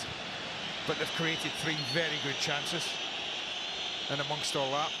they would. But they've created 3 very good chances. And amongst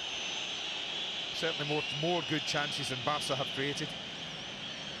all that, certainly more good chances than Barca have created.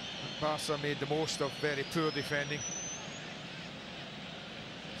 And Barca made the most of very poor defending.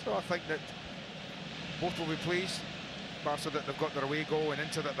 So I think that both will be pleased. Barca that they've got their away goal and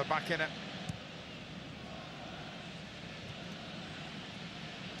Inter that they're back in it.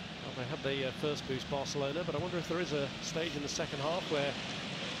 They had the first boost, Barcelona, but I wonder if there is a stage in the second half where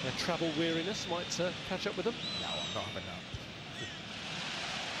their travel weariness might catch up with them. No, I'm not having that.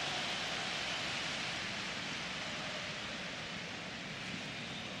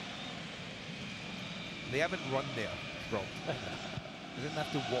 They haven't run there, Rob. They didn't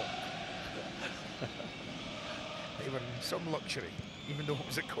have to walk. They were in some luxury, even though it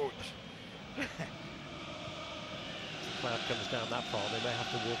was a coach. If the cloud comes down that far, they may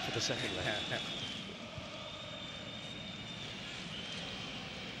have to walk for the second leg.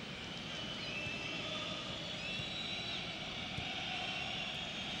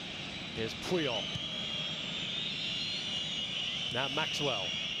 Here's Puyol. Now Maxwell.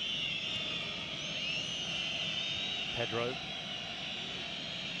 Pedro.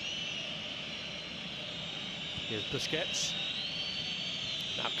 Here's Busquets.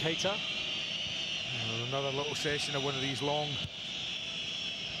 Now Keita. Another little session of one of these long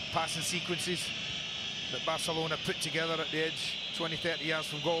passing sequences that Barcelona put together at the edge, 20-30 yards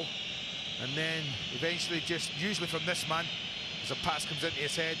from goal. And then eventually, just usually from this man, as a pass comes into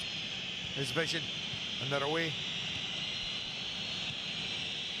his head, his vision, and they're away.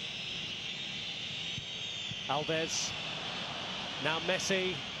 Alves, now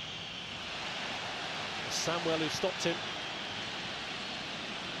Messi. Samuel who stopped him.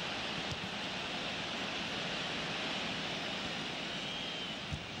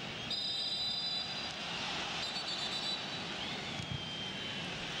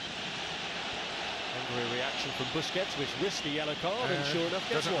 Angry reaction from Busquets, which risked a yellow card, and sure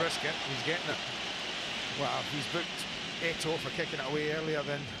enough, doesn't risk it. He's getting it. Well, if he's booked Eto'o for kicking it away earlier,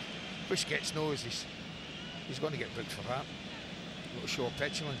 then Busquets knows he's going to get booked for that. A little show of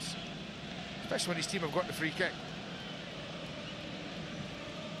petulance, especially when his team have got the free kick.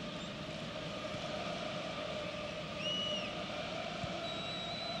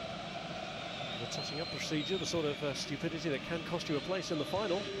 The touching up procedure, the sort of stupidity that can cost you a place in the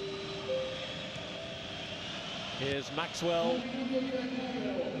final. Here's Maxwell.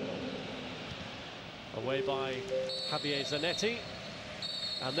 Away by Javier Zanetti.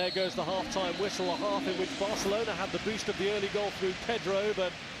 And there goes the half-time whistle, a half in which Barcelona had the boost of the early goal through Pedro,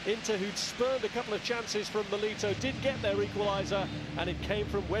 but Inter, who'd spurned a couple of chances from Milito, did get their equaliser, and it came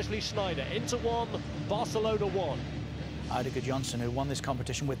from Wesley Sneijder. Inter 1, Barcelona 1. Idiger Johnson, who won this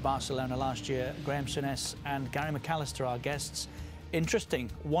competition with Barcelona last year, Graham Souness and Gary McAllister, our guests.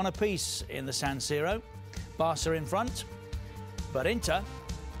 Interesting, one apiece in the San Siro. Barca in front, but Inter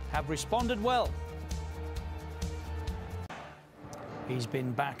have responded well. He's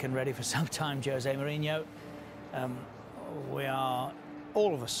been back and ready for some time, Jose Mourinho. We are,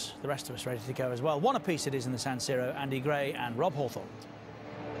 all of us, the rest of us, ready to go as well. One apiece it is in the San Siro, Andy Gray and Rob Hawthorne.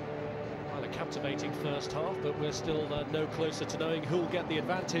 Well, a captivating first half, but we're still no closer to knowing who'll get the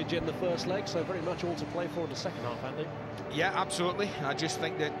advantage in the first leg, so very much all to play for in the second half, Andy. Yeah, absolutely. I just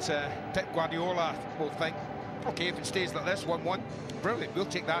think that Pep Guardiola will think, OK, if it stays like this, 1-1, brilliant, we'll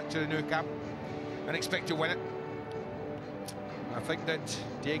take that to the Nou Camp and expect to win it. I think that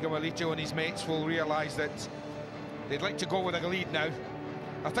Diego Milito and his mates will realise that they'd like to go with a lead now.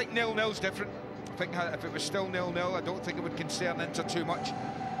 I think 0-0's different. I think if it was still 0-0, I don't think it would concern Inter too much.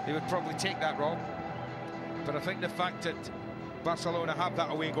 They would probably take that wrong. But I think the fact that Barcelona have that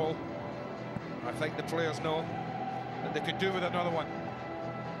away goal, I think the players know that they could do with another one.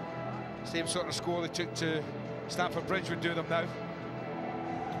 Same sort of score they took to Stamford Bridge would do them now.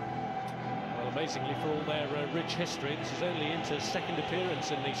 Well, amazingly, for all their rich history, this is only Inter's second appearance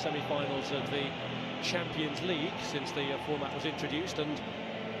in the semi-finals of the Champions League since the format was introduced, and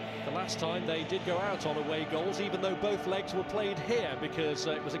the last time they did go out on away goals, even though both legs were played here, because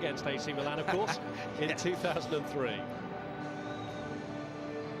it was against AC Milan, of course, in 2003.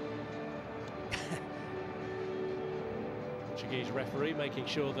 Portuguese referee making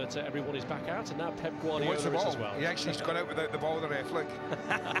sure that everyone is back out, and now Pep Guardiola is as well. He actually's got out without the ball, the ref, look.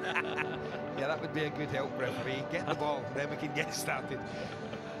 Yeah, that would be a good help, referee. Get the ball, then we can get started.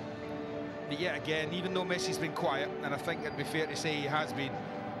 But yet again, even though Messi's been quiet, and I think it'd be fair to say he has been,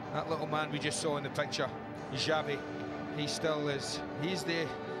 that little man we just saw in the picture, Xavi, he still is, he's the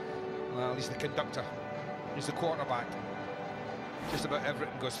conductor, he's the quarterback. Just about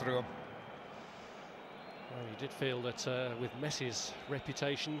everything goes through him. Well, you did feel that with Messi's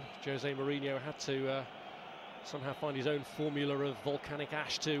reputation, Jose Mourinho had to somehow find his own formula of volcanic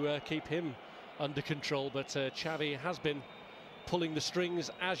ash to keep him under control, but Xavi has been pulling the strings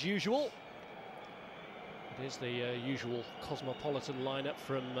as usual. It is the usual cosmopolitan lineup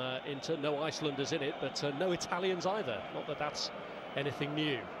from Inter. No Icelanders in it, but no Italians either. Not that that's anything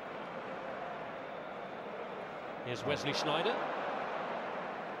new. Here's Wesley Sneijder.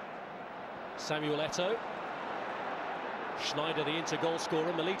 Samuel Eto'o. Sneijder, the Inter goal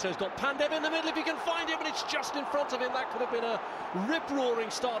scorer. Milito's got Pandev in the middle if he can find him, and it's just in front of him. That could have been a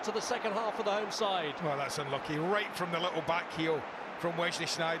rip-roaring start to the second half for the home side. Well, that's unlucky. Right from the little back heel from Wesley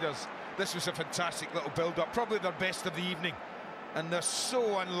Sneijder's. This was a fantastic little build-up, probably their best of the evening. And they're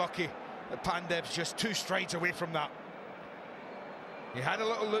so unlucky that Pandev's just 2 strides away from that. He had a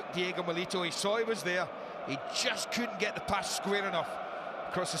little look, Diego Milito. He saw he was there. He just couldn't get the pass square enough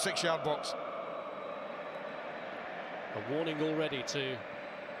across the 6-yard box. A warning already to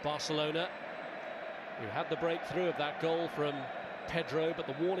Barcelona, who had the breakthrough of that goal from Pedro, but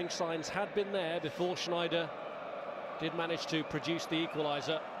the warning signs had been there before Sneijder did manage to produce the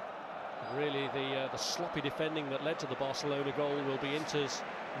equaliser. Really, the sloppy defending that led to the Barcelona goal will be Inter's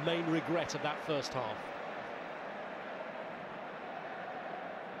main regret of that first half.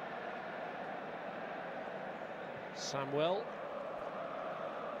 Samuel.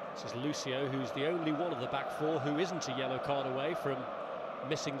 This is Lucio, who's the only one of the back four who isn't a yellow card away from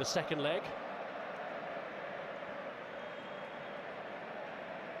missing the second leg.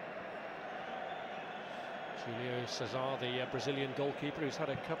 Julio Cesar, the Brazilian goalkeeper, who's had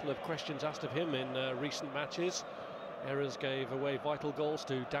a couple of questions asked of him in recent matches. Errors gave away vital goals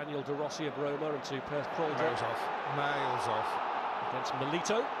to Daniel De Rossi of Roma and to Per Krolder. Miles off. Against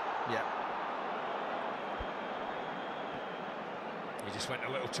Milito. Yeah. He just went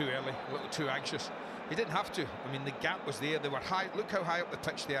a little too early, a little too anxious. He didn't have to. I mean, the gap was there. They were high. Look how high up the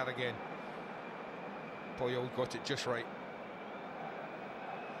pitch they are again. Puyol got it just right.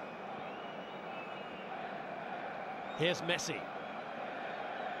 Here's Messi.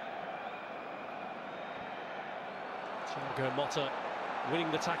 Thiago Motta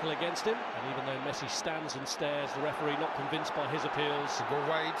winning the tackle against him, and even though Messi stands and stares, the referee not convinced by his appeals. To go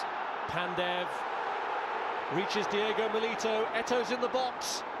wide. Pandev reaches Diego Milito. Eto's in the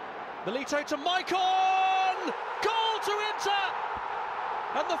box. Milito to Maicon! Goal to Inter!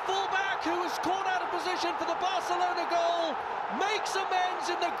 And the fullback, who was caught out of position for the Barcelona goal, makes amends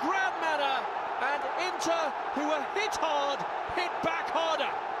in the grand manner. And Inter, who were hit hard, hit back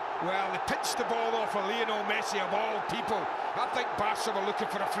harder. Well, they pitched the ball off of Lionel Messi, of all people. I think Barca were looking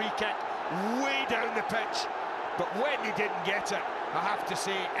for a free kick way down the pitch. But when they didn't get it, I have to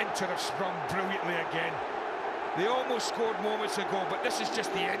say, Inter have sprung brilliantly again. They almost scored moments ago, but this is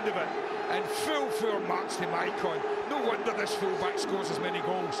just the end of it. And full marks to Maicon. No wonder this fullback scores as many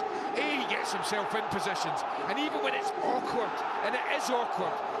goals. He gets himself in positions, and even when it's awkward, and it is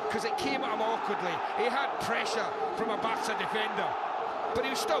awkward, because it came at him awkwardly, he had pressure from a Barca defender, but he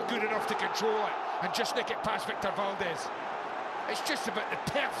was still good enough to control it and just nick it past Victor Valdez. It's just about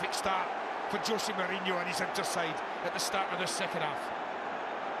the perfect start for Jose Mourinho on his Inter side at the start of this second half.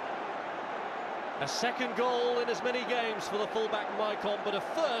 A second goal in as many games for the fullback Maicon, but a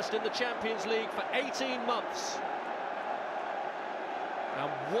first in the Champions League for 18 months.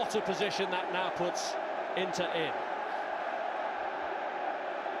 And what a position that now puts Inter in.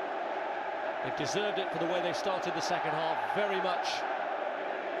 They've deserved it for the way they started the second half, very much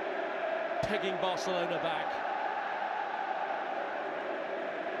pegging Barcelona back.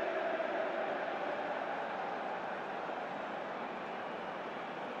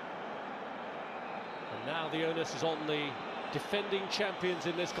 And now the onus is on the defending champions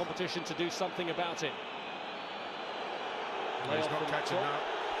in this competition to do something about it. He's not catching that.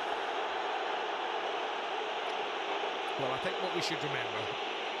 Well, I think what we should remember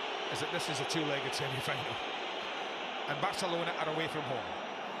is that this is a two-legged semi-final, and Barcelona are away from home.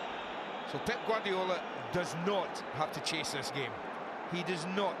 So Pep Guardiola does not have to chase this game. He does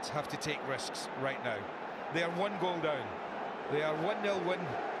not have to take risks right now. They are one goal down. They are 1-0 win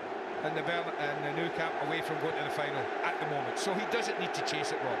in the Nou Camp away from going to the final at the moment. So he doesn't need to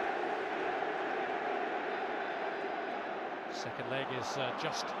chase it, Rob. Second leg is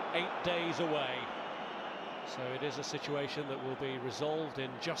just 8 days away. So it is a situation that will be resolved in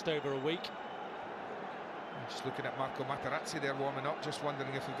just over a week. Just looking at Marco Materazzi there warming up, just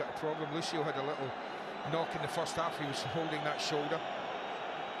wondering if we've got a problem. Lucio had a little knock in the first half. He was holding that shoulder.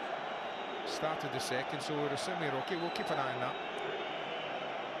 Started the second, so we're assuming we're okay. We'll keep an eye on that.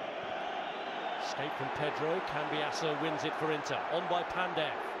 Escape from Pedro. Cambiasso wins it for Inter. On by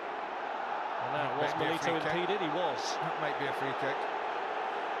Pandev. And now, was Milito impeded? He was. That might be a free kick.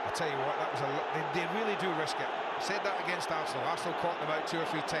 I'll tell you what, that was they really do risk it. I said that against Arsenal. Arsenal caught them out 2 or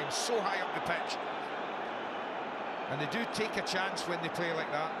 3 times, so high up the pitch. And they do take a chance when they play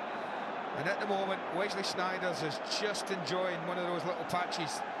like that. And at the moment, Wesley Sneijder is just enjoying one of those little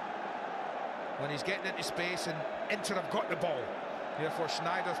patches when he's getting into space, and Inter have got the ball. Therefore,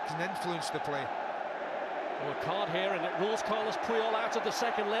 Sneijder can influence the play. Well, a card here, and it rules Carlos Puyol out of the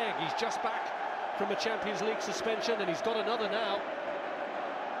second leg. He's just back from a Champions League suspension, and he's got another now.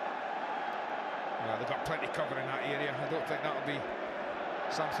 Well, they've got plenty cover in that area. I don't think that'll be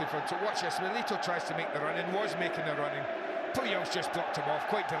something for him to watch. This Milito tries to make the run and was making the running. Puyol's just blocked him off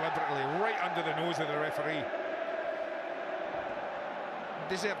quite deliberately, right under the nose of the referee.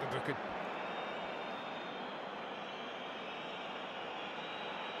 Deserved the booking.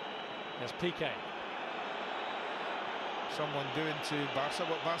 There's Piqué. Someone doing to Barca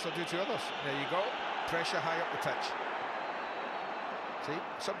what Barca do to others. There you go. Pressure high up the pitch. See,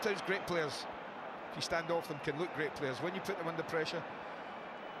 sometimes great players, if you stand off them, can look great players. When you put them under pressure,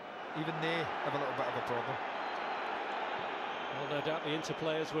 even they have a little bit of a problem. Well, no doubt the Inter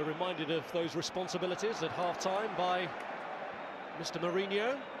players were reminded of those responsibilities at half-time by Mr.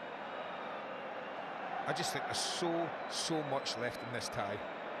 Mourinho. I just think there's so much left in this tie.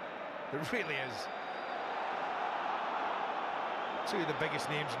 There really is. 2 of the biggest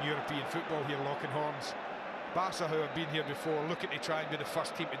names in European football here locking horns. Barca, who have been here before, looking to try and be the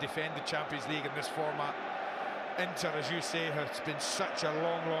first team to defend the Champions League in this format. Inter, as you say, has been such a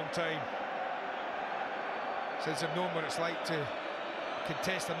long time. since I've known what it's like to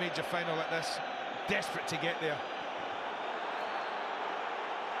contest a major final like this. Desperate to get there.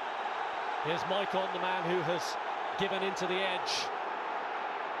 Here's Maicon, the man who has given into the edge.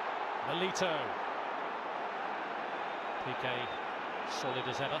 Milito. Piqué solid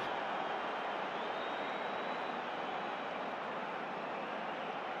as ever.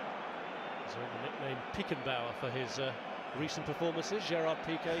 He's earned the nickname Pickenbauer for his recent performances. Gerard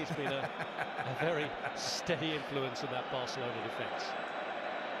Piqué has been a very steady influence in that Barcelona defence.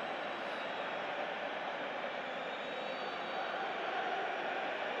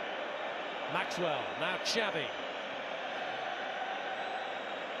 Maxwell, now Xavi.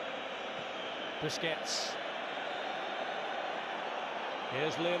 Busquets.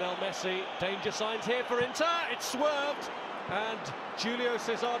 Here's Lionel Messi. Danger signs here for Inter. It's swerved. And Julio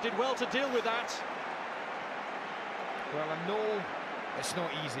César did well to deal with that. Well, I know it's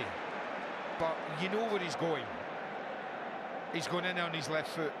not easy, but you know where he's going. He's going in on his left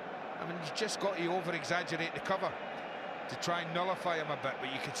foot. I mean, you've just got to over-exaggerate the cover to try and nullify him a bit,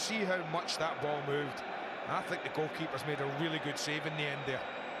 but you could see how much that ball moved. And I think the goalkeeper's made a really good save in the end there.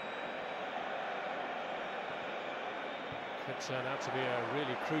 Could turn out to be a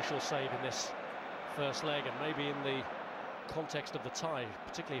really crucial save in this first leg, and maybe in the context of the tie,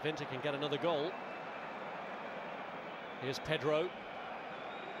 particularly if Inter can get another goal. Here's Pedro.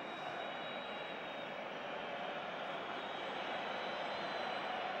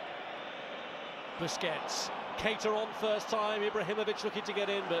 Busquets. Keita on first time. Ibrahimovic looking to get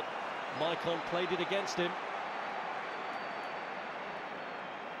in, but Maicon played it against him.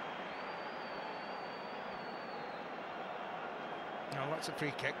 Now that's a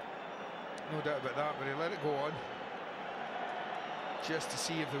free kick, no doubt about that, but he let it go on just to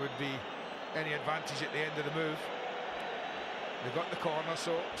see if there would be any advantage at the end of the move. They got the corner,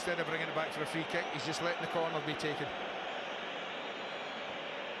 so instead of bringing it back for a free kick, he's just letting the corner be taken.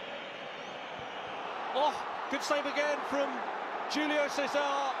 Oh, good save again from Julio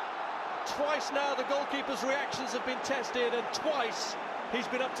César. Twice now the goalkeeper's reactions have been tested, and twice he's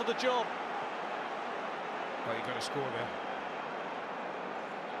been up to the job. Well, you've got to score there.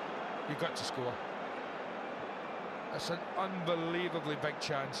 You've got to score. That's an unbelievably big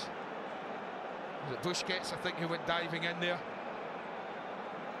chance. Was it Busquets, I think, who went diving in there?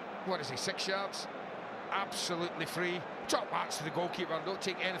 What is he, 6 yards? Absolutely free. Top marks to the goalkeeper. Don't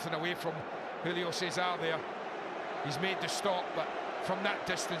take anything away from Julio César there. He's made the stop, but from that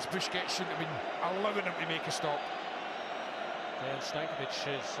distance, Busquets shouldn't have been allowing him to make a stop. And Stankovic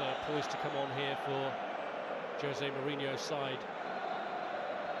is poised to come on here for Jose Mourinho's side.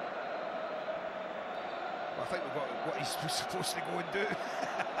 Well, I think we've got what he's supposed to go and do.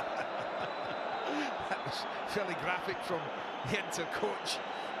 That was fairly graphic from the Inter coach.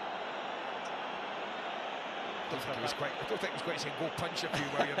 I don't think it was quite saying go punch a few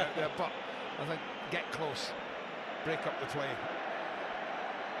while you're out there, but I think get close, break up the play.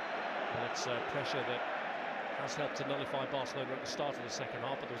 Well, it's pressure that has helped to nullify Barcelona at the start of the second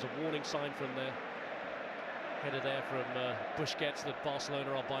half, but there was a warning sign from the header there from Busquets that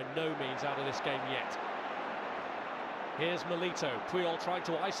Barcelona are by no means out of this game yet. Here's Milito. Puyol trying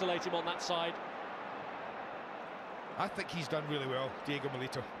to isolate him on that side. I think he's done really well, Diego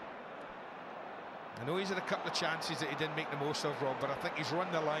Milito. I know he's had a couple of chances that he didn't make the most of, Rob, but I think he's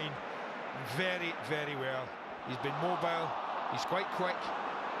run the line very, very well. He's been mobile, he's quite quick.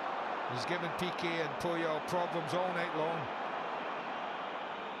 He's given Piqué and Puyol problems all night long.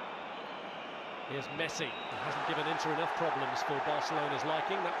 Here's Messi. He hasn't given Inter enough problems for Barcelona's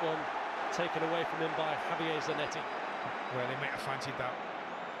liking. That one taken away from him by Javier Zanetti. Well, he might have fancied that.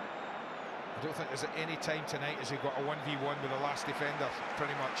 I don't think there's any time tonight as he got a 1v1 with the last defender,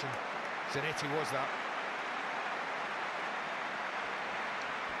 pretty much, and Zanetti was that.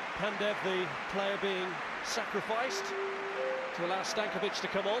 Pandev, the player being sacrificed to allow Stankovic to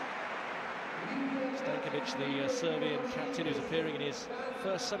come on. Stankovic, the Serbian captain, who's appearing in his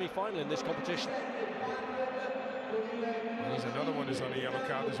first semi-final in this competition. And he's another one who's on a yellow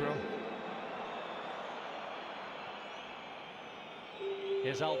card as well.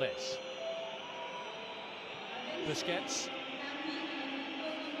 Here's Alves. Busquets.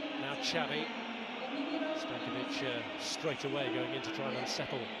 Now Xavi. Stankovic straight away going in to try and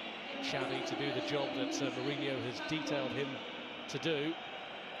unsettle Xavi to do the job that Mourinho has detailed him to do.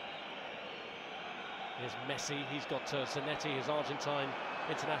 Here's Messi. He's got Zanetti, his Argentine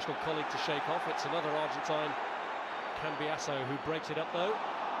international colleague, to shake off. It's another Argentine, Cambiasso, who breaks it up though.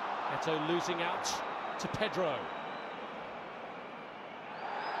 Eto'o losing out to Pedro.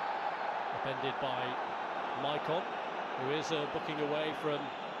 Upended by Maicon, who is booking away from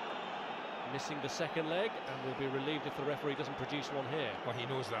missing the second leg and will be relieved if the referee doesn't produce one here. Well, he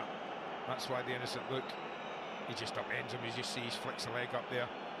knows that. That's why the innocent look. He just upends him. You just see he flicks the leg up there.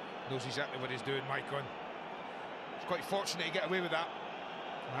 Knows exactly what he's doing, Maicon. He's quite fortunate to get away with that,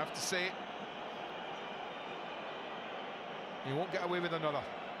 I have to say. He won't get away with another.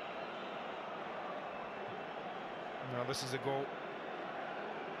 Now this is a goal.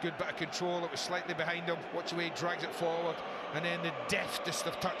 Good bit of control. It was slightly behind him. Watch the way he drags it forward, and then the deftest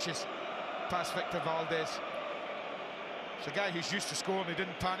of touches past Victor Valdez. It's a guy who's used to scoring. He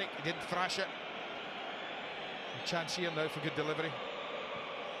didn't panic. He didn't thrash it. A chance here now for good delivery.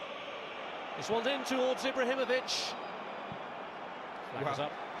 This one's in towards Ibrahimovic. Flag is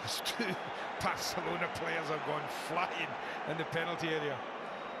up. Two Barcelona players have gone flying in the penalty area.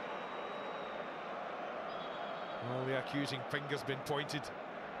 Well, the accusing finger's been pointed.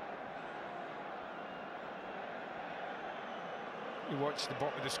 You watch the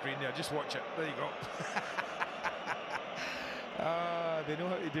bottom of the screen there, just watch it. There you go. They know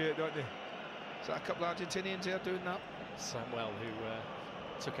how to do it, don't they? Is that a couple of Argentinians there doing that? Samuel,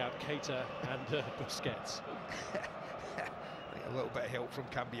 who took out Keita and Busquets. A little bit of help from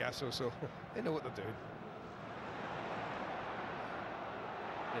Cambiasso, so they know what they're doing.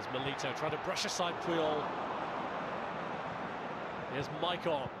 Here's Milito trying to brush aside Puyol. Here's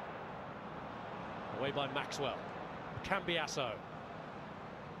Maicon. Away by Maxwell. Cambiasso.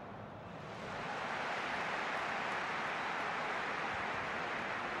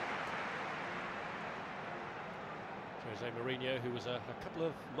 Jose Mourinho, who was a couple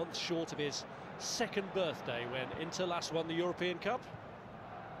of months short of his second birthday when Inter last won the European Cup.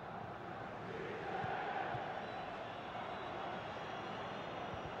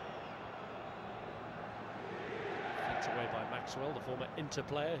 Flicked away by Maxwell, the former Inter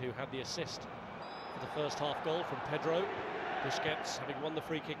player who had the assist for the first half goal from Pedro. Busquets, having won the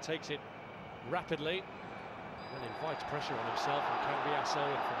free kick, takes it rapidly and invites pressure on himself from Cambiasso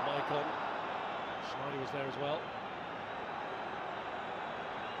and from Maicon. Schneider was there as well.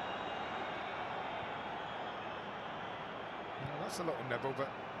 That's a little nibble,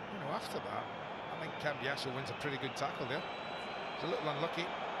 but you know, after that, I think Cambiasso wins a pretty good tackle there. He's a little unlucky.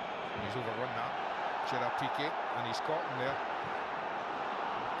 He's overrun that. Gerard Piqué, and he's caught him there.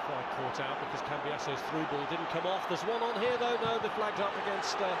 Quite caught out because Cambiasso's through ball didn't come off. There's one on here though. No, the flag's up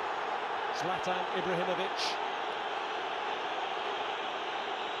against Zlatan Ibrahimovic.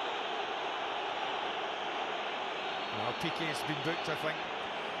 Well, Piqué's been booked, I think.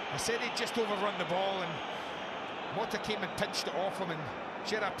 I said he'd just overrun the ball, and Mota came and pinched it off him, and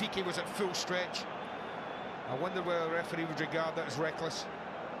Gerard Piqué was at full stretch. I wonder whether the referee would regard that as reckless.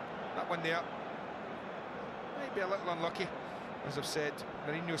 That one there might be a little unlucky. As I've said,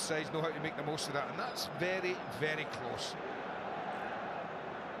 Mourinho's sides know how to make the most of that, and that's very, very close.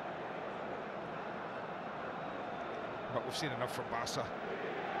 But we've seen enough from Barca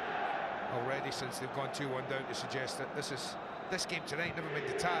already since they've gone 2-1 down to suggest that this game tonight, never mind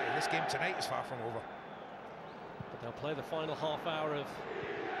the tie, this game tonight is far from over. But they'll play the final half hour of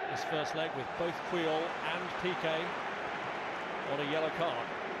this first leg with both Puyol and Piqué on a yellow card.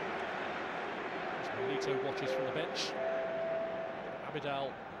 As Milito watches from the bench.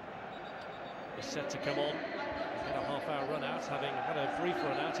 Abidal is set to come on and get a half-hour run out, having had a brief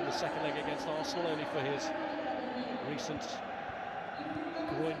run out in the second leg against Arsenal, only for his recent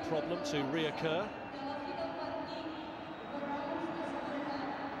groin problem to reoccur.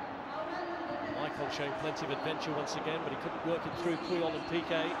 Maicon showing plenty of adventure once again, but he couldn't work it through Puyol and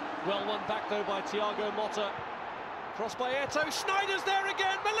Piqué. Well won back though by Thiago Motta. Crossed by Eto'o. Schneider's there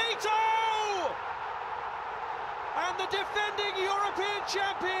again. Milito! And the defending European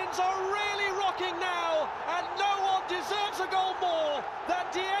champions are really rocking now, and no one deserves a goal more than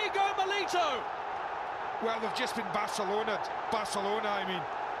Diego Milito. Well, they've just been Barcelona, I mean.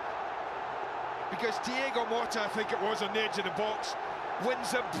 Because Diego Motta, I think it was, on the edge of the box,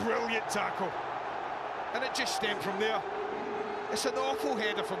 wins a brilliant tackle. And it just stemmed from there. It's an awful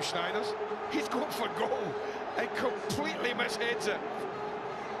header from Schneider's. He's going for goal and completely misheads it.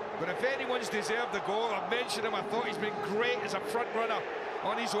 But if anyone's deserved the goal, I've mentioned him, I thought he's been great as a front runner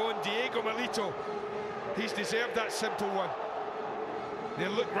on his own. Diego Milito, he's deserved that simple one. They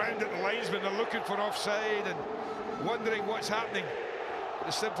look round at the linesman, they're looking for offside and wondering what's happening. But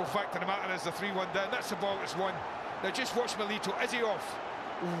the simple fact of the matter is the 3-1 down, that's the ball that's won. Now just watch Milito, is he off?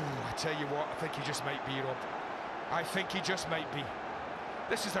 Ooh, I tell you what, I think he just might be, Rob. I think he just might be.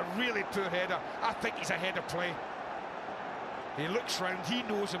 This is a really poor header. I think he's ahead of play. He looks round, he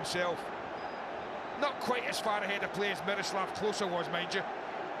knows himself. Not quite as far ahead of play as Miroslav Klose was, mind you,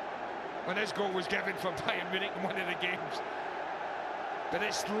 when his goal was given for Bayern Munich in one of the games. But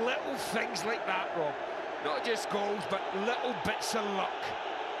it's little things like that, Rob. Not just goals, but little bits of luck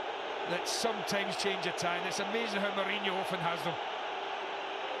that sometimes change a tie. And it's amazing how Mourinho often has them.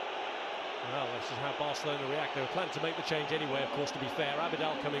 Well, this is how Barcelona react. They were planning to make the change anyway, of course, to be fair.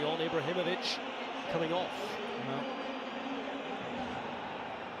 Abidal coming on, Ibrahimovic coming off. Well,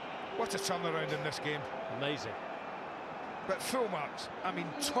 what a turnaround in this game. Amazing. But full marks. I mean,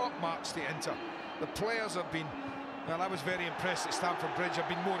 top marks to Inter. The players have been... Well, I was very impressed at Stamford Bridge. I've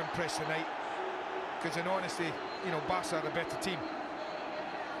been more impressed tonight. Because in honesty, you know, Barca are a better team.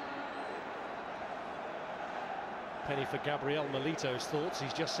 Penny for Gabriel Milito's thoughts.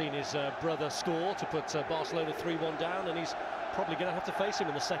 He's just seen his brother score to put Barcelona 3-1 down, and he's probably going to have to face him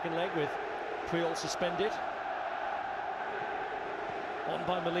in the second leg with Puyol suspended. On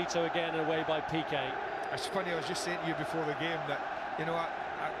by Milito again and away by Piqué. It's funny, I was just saying to you before the game that, you know,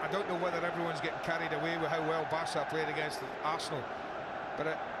 I don't know whether everyone's getting carried away with how well Barca played against Arsenal, but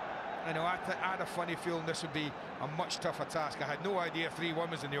I know I had a funny feeling this would be a much tougher task. I had no idea 3-1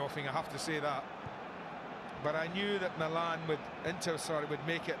 was in the offing, I have to say that. But I knew that Milan would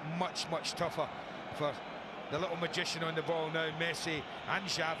make it much, much tougher for the little magician on the ball now, Messi and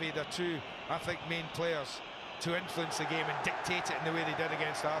Xavi, the two, I think, main players to influence the game and dictate it in the way they did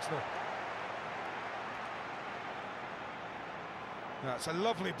against Arsenal. That's a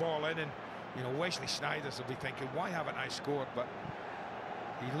lovely ball in, and you know, Wesley Sneijder will be thinking, why haven't I scored? But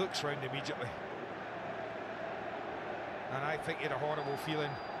he looks round immediately, and I think he had a horrible feeling,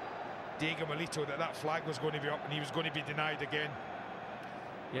 Diego Milito, that flag was going to be up and he was going to be denied again.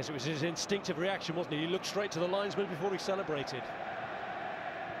 Yes, it was his instinctive reaction, wasn't it? He looked straight to the linesman before he celebrated.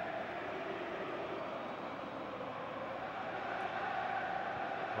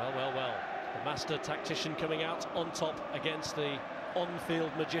 Well, well, well. The master tactician coming out on top against the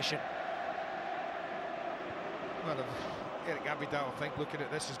on-field magician. Well, Eric Abidal, I think, looking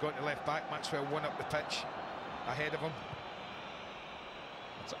at this, has gone to left back. Maxwell one up the pitch ahead of him.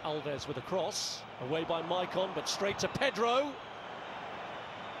 It's Alves with a cross, away by Maicon, but straight to Pedro.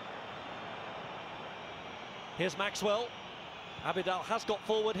 Here's Maxwell. Abidal has got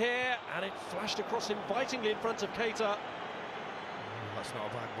forward here, and it flashed across invitingly in front of Keita. That's not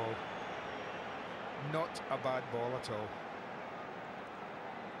a bad ball. Not a bad ball at all.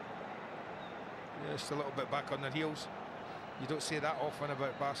 Just a little bit back on their heels. You don't say that often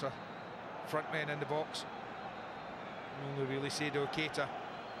about Barca. Front men in the box. Only really say to Keita,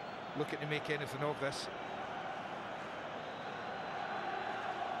 looking to make anything of this.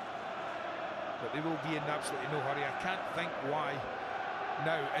 But they will be in absolutely no hurry. I can't think why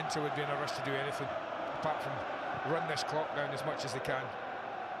now Inter would be in a rush to do anything apart from run this clock down as much as they can.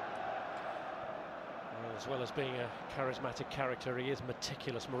 Well, as well as being a charismatic character, he is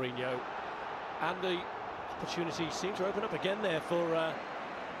meticulous, Mourinho. And the opportunity seemed to open up again there for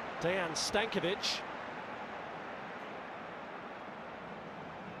Dejan Stankovic.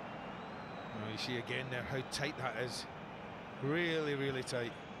 Well, you see again there how tight that is. Really, really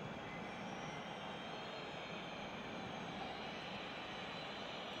tight.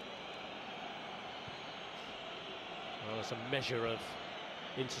 Well, as a measure of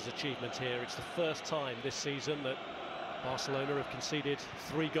Inter's achievement here, it's the first time this season that Barcelona have conceded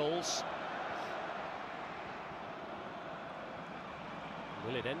 3 goals.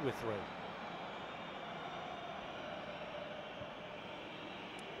 Will it end with 3?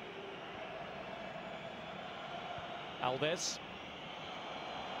 Alves.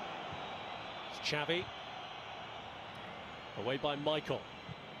 It's Xavi. Away by Michael.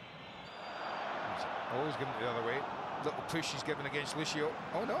 Always giving it the other way. Little push he's given against Lucio.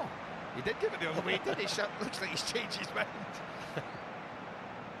 Oh no, he did give it the other way, didn't he? So looks like he's changed his mind.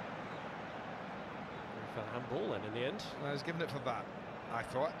 For handball then in the end. Well, he's given it for that, I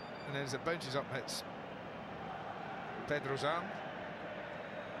thought. And then as it bounces up, hits Pedro's arm.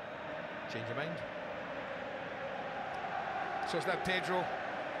 Change your mind. So it's now Pedro,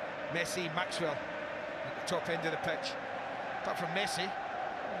 Messi, Maxwell at the top end of the pitch. Apart from Messi,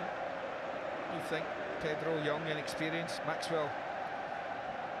 you think Pedro, young, inexperienced. Maxwell,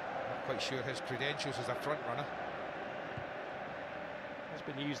 not quite sure his credentials as a front runner. Has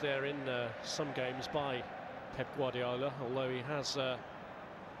been used there in some games by Pep Guardiola, although he has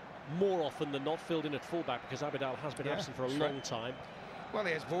more often than not filled in at fullback because Abidal has been absent for a long time. Well,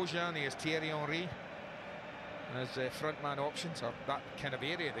 he has Bojan, he has Thierry Henry as frontman options, or that kind of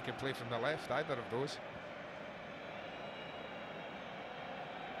area they can play from the left, either of those.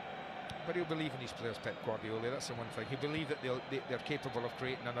 But he'll believe in his players, Pep Guardiola, that's the one thing. He'll believe that they're capable of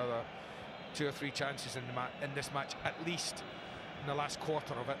creating another 2 or 3 chances in this match, at least in the last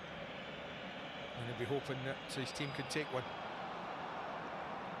quarter of it. And he'll be hoping that his team can take one.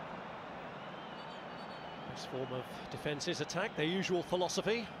 This form of defence is attack, their usual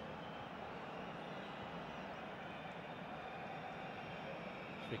philosophy.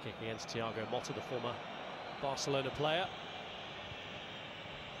 Free kick against Thiago Motta, the former Barcelona player.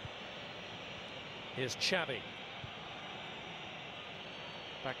 Here's Xavi.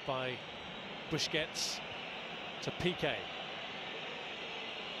 Back by Busquets to Piqué.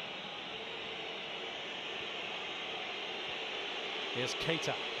 Here's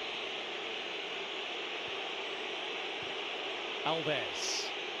Keita. Alves.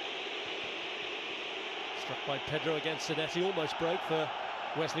 Struck by Pedro against Zanetti, almost broke for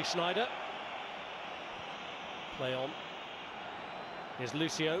Wesley Sneijder. Play on. Here's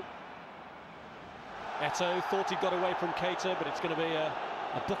Lucio. Eto'o thought he got away from Keita, but it's going to be a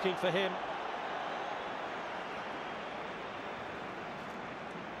booking for him.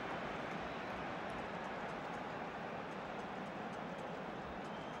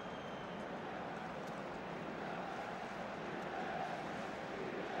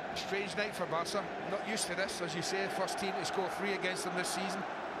 Strange night for Barca. Not used to this, as you say. First team to score 3 against them this season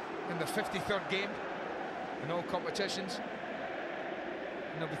in the 53rd game in all competitions.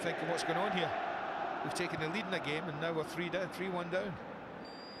 And they'll be thinking, what's going on here? We've taken the lead in the game, and now we're 3-1 down.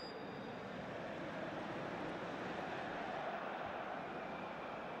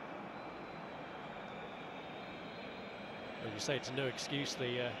 Well, you say it's no excuse,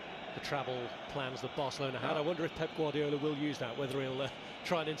 the travel plans that Barcelona had. I wonder if Pep Guardiola will use that, whether he'll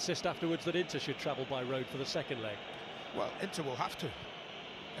try and insist afterwards that Inter should travel by road for the second leg. Well, Inter will have to,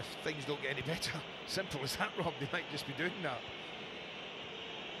 if things don't get any better. Simple as that, Rob. They might just be doing that.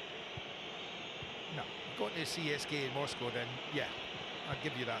 No, going to CSK in Moscow, then, yeah, I'll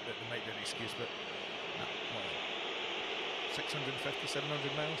give you that they might be an excuse, but no, what is it? 650,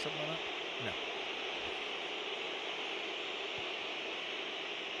 700 miles, something like that? No.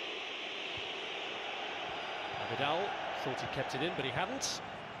 Vidal thought he kept it in, but he hadn't.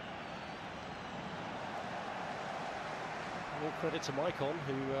 All credit to Maicon,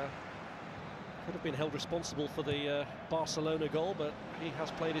 who could have been held responsible for the Barcelona goal, but he has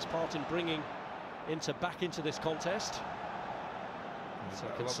played his part in bringing Inter back into this contest. So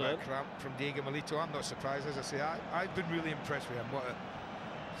a lot of cramp from Diego Milito. I'm not surprised, as I say. I've been really impressed with him. What,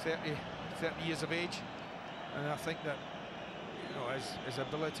 30 years of age, and I think that, you know, his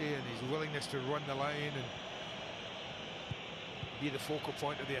ability and his willingness to run the line and be the focal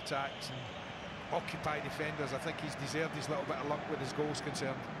point of the attacks and occupy defenders, I think he's deserved his little bit of luck with his goals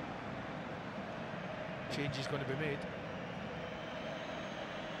concerned. Change is going to be made.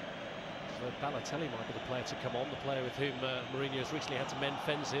 So Balotelli might be the player to come on, the player with whom Mourinho has recently had to mend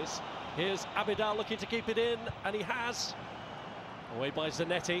fences. Here's Abidal looking to keep it in, and he has. Away by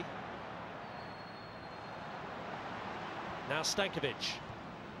Zanetti. Now Stankovic.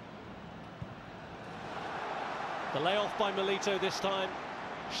 The layoff by Milito this time.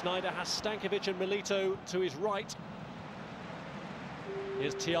 Sneijder has Stankovic and Milito to his right.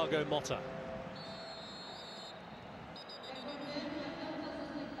 Here's Thiago Motta.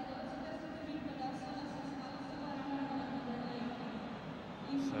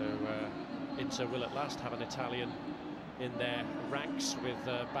 So Inter will at last have an Italian in their ranks with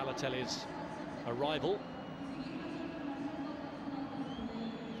Balotelli's arrival.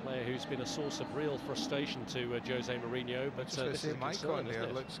 Player who's been a source of real frustration to Jose Mourinho, but this is a concern, there.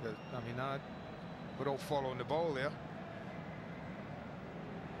 It looks good. I mean, we're all following the ball there.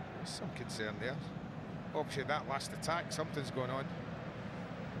 There's some concern there. Obviously, that last attack, something's going on.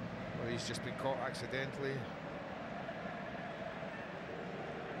 Or he's just been caught accidentally.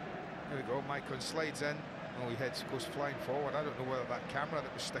 There we go. Maicon slides in. Oh, he goes flying forward. I don't know whether that camera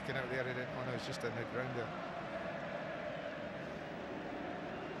that was sticking out there, oh no, it's just in the ground there.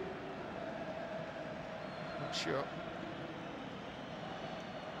 Not sure.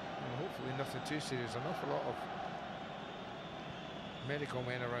 Well, hopefully nothing too serious. An awful lot of medical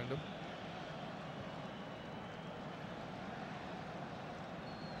men around him.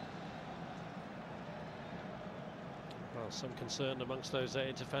 Well, some concern amongst those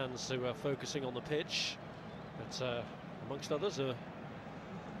Inter fans who are focusing on the pitch, but amongst others, a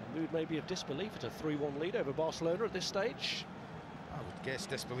mood maybe of disbelief at a 3-1 lead over Barcelona at this stage. I would guess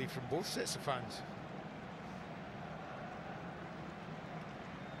disbelief from both sets of fans.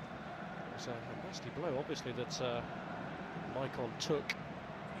 It's a nasty blow, obviously, that Maicon took.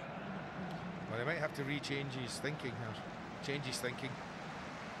 Well, they might have to change his thinking. So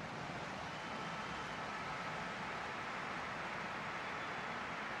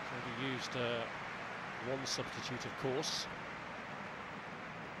he used one substitute, of course.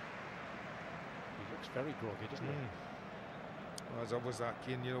 He looks very groggy, doesn't he? Well, there's always that,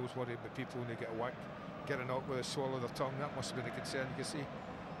 Kane, you're always worried about people when they get whacked. get a knock with a swallow their tongue. That must have been a concern. You can see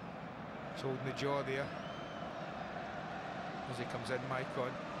he's holding the jaw there as he comes in.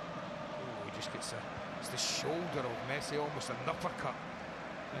 Maicon. Oh, he just gets it's the shoulder of Messi, almost an uppercut.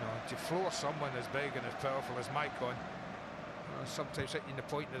 You know, to floor someone as big and as powerful as Maicon, sometimes hitting the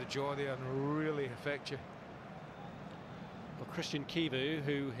point of the jaw there and really affect you. Well, Christian Kivu,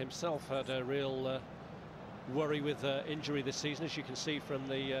 who himself had a real worry with injury this season, as you can see from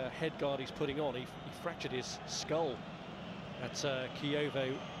the head guard he's putting on. He fractured his skull at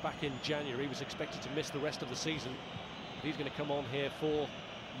Kievo back in January. He was expected to miss the rest of the season, but he's going to come on here for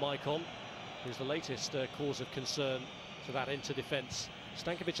Maicon, who's the latest cause of concern to that Inter defence.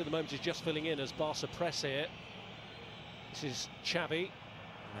 Stankovic at the moment is just filling in as Barca press here. This is Xavi.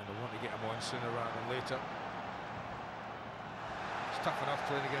 And they want to get him on sooner rather than later. It's tough enough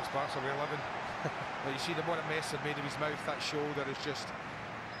playing against Barca with 11. But you see the what a mess they've made of his mouth. That shoulder is just,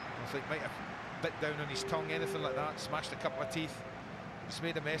 I think, might have bit down on his tongue, anything like that. Smashed a couple of teeth. It's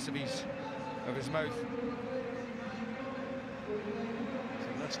made a mess of his mouth. So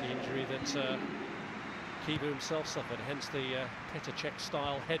that's the injury that Kivu himself suffered, hence the Petr Cech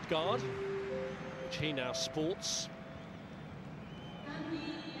style head guard, which he now sports.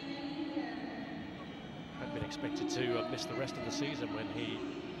 Had been expected to miss the rest of the season when he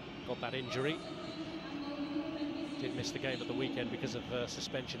got that injury. Did miss the game at the weekend because of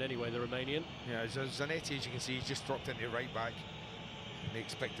suspension anyway, the Romanian. Yeah, Zanetti, as you can see, he's just dropped into right back. And they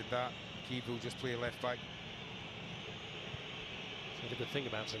expected that. Kivu just play left back. So the good thing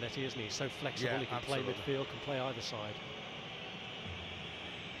about Zanetti, isn't he? He's so flexible, yeah, he can absolutely play midfield, can play either side.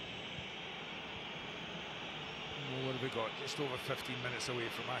 Well, what have we got? Just over 15 minutes away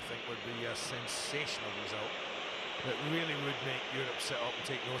from, I think, would be a sensational result that really would make Europe sit up and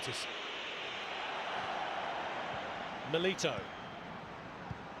take notice. Milito.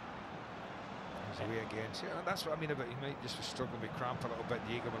 He's away again. See, that's what I mean about, he might just be struggling with cramp a little bit,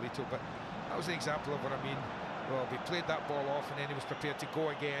 Diego Milito, but that was an example of what I mean. Well, we played that ball off and then he was prepared to go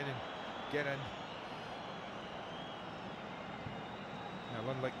again and get in.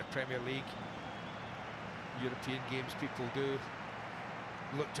 Now, unlike the Premier League, European games, people do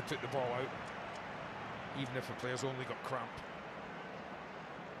look to put the ball out, even if a player's only got cramp.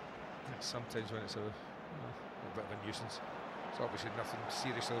 And sometimes when it's a bit of a nuisance. It's obviously nothing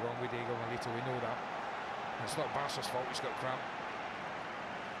seriously wrong with Diego Milito, we know that. And it's not Barca's fault he's got cramp.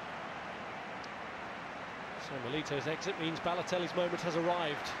 So Milito's exit means Balotelli's moment has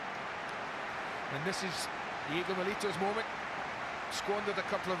arrived. And this is Diego Milito's moment. Squandered a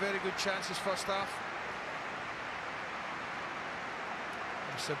couple of very good chances first half.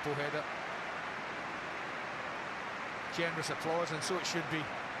 And simple header. Generous applause, and so it should be.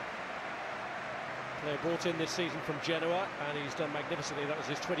 Player brought in this season from Genoa, and he's done magnificently. That was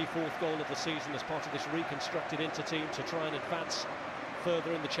his 24th goal of the season as part of this reconstructed Inter team to try and advance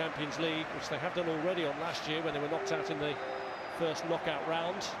further in the Champions League, which they have done already on last year when they were knocked out in the first knockout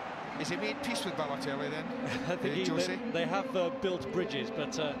round. Is he made peace with Balotelli then? I think they have built bridges,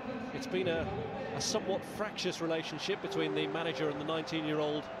 but it's been a somewhat fractious relationship between the manager and the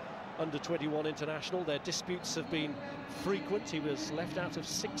 19-year-old under-21 international. Their disputes have been frequent. He was left out of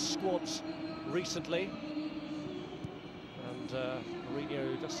 6 squads recently, and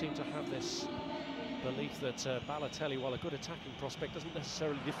Mourinho does seem to have this belief that Balotelli, while a good attacking prospect, doesn't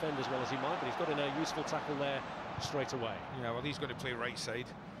necessarily defend as well as he might, but he's got in a useful tackle there straight away. Yeah, well, he's going to play right side.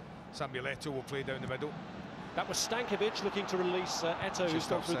 Samuel Eto'o will play down the middle. That was Stankovic looking to release Eto'o, who's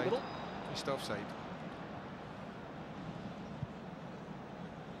gone through the middle. Just offside.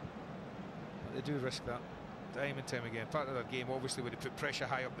 But they do risk that time and time again. Part of their game, obviously, when they put pressure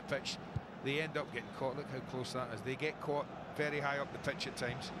high up the pitch, they end up getting caught. Look how close that is. They get caught very high up the pitch at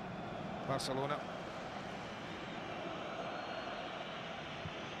times. Barcelona.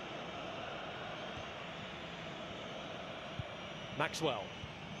 Maxwell.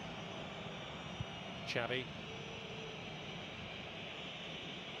 Xavi.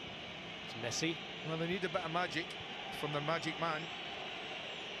 It's Messi. Well, they need a bit of magic from their magic man.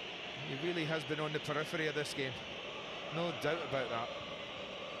 He really has been on the periphery of this game. No doubt about that.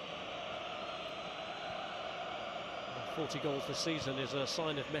 40 goals this season is a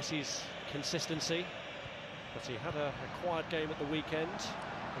sign of Messi's consistency, but he had a quiet game at the weekend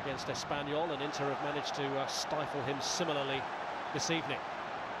against Espanyol, and Inter have managed to stifle him similarly this evening.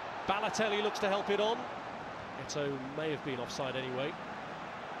 Balotelli looks to help it on. Eto'o may have been offside anyway.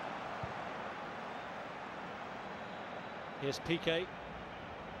 Here's Piqué.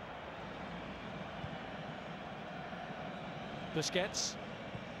 Busquets.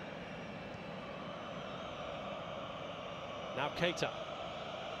 Now Keita.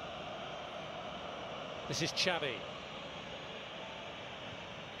 This is Xavi.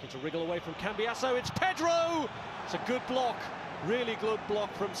 Looking to wriggle away from Cambiasso. It's Pedro! It's a good block. Really good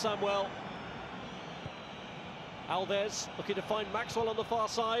block from Samuel. Alves looking to find Maxwell on the far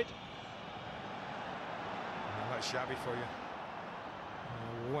side. And that's Xavi for you.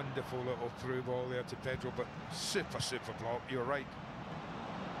 A wonderful little through ball there to Pedro, but super block. You're right.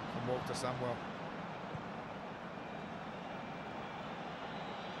 From Walter Samuel.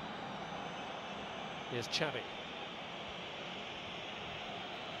 Here's Xavi.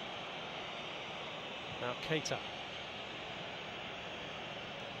 Now Keita.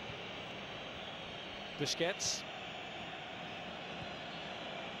 Busquets.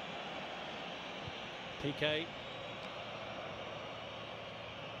 Piqué.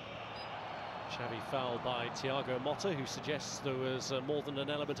 Xavi fouled by Thiago Motta, who suggests there was more than an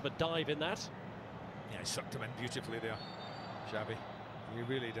element of a dive in that. Yeah, he sucked him in beautifully there, Xavi. He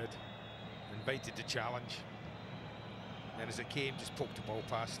really did. Invited the challenge. And as it came, just poked the ball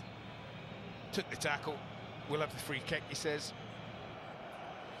past. Took the tackle. We'll have the free kick, he says.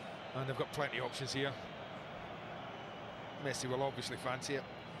 And they've got plenty of options here. Messi will obviously fancy it.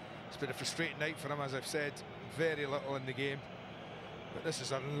 It's been a frustrating night for him, as I've said. Very little in the game. But this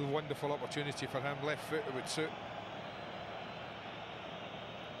is a wonderful opportunity for him. Left foot, it would suit.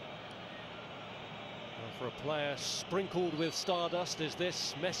 Well, for a player sprinkled with stardust, is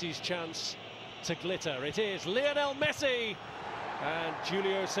this Messi's chance to glitter? It is Lionel Messi! And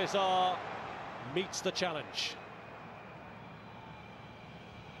Julio Cesar meets the challenge.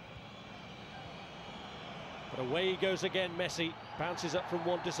 But away he goes again, Messi. Bounces up from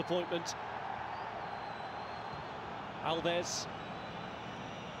one disappointment. Alves.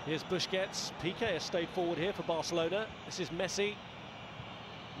 Here's Busquets. Piqué has stayed forward here for Barcelona. This is Messi.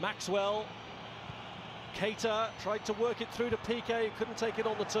 Maxwell. Keita tried to work it through to Piqué, couldn't take it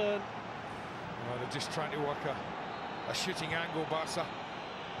on the turn. Well, they're just trying to work a shooting angle, Barca.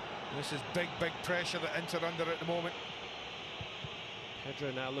 This is big pressure that Inter under at the moment.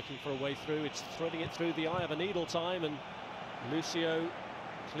 Pedro now looking for a way through. It's threading it through the eye of a needle time, and Lucio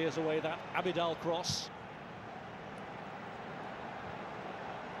clears away that Abidal cross.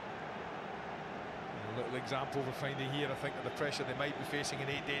 A little example we're finding here, I think, of the pressure they might be facing in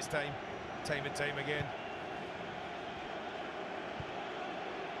 8 days' time and time again.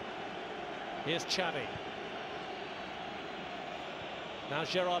 Here's Xavi. Now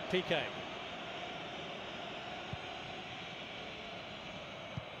Gerard Piqué.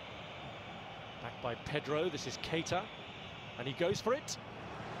 Back by Pedro, this is Keita, and he goes for it.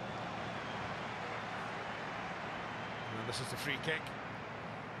 And this is the free kick.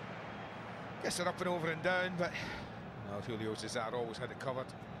 Gets it up and over and down, but no, Julio Cesar always had it covered.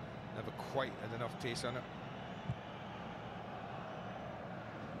 Never quite had enough pace on it.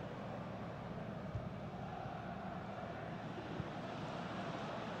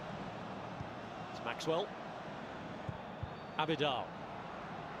 It's Maxwell. Abidal.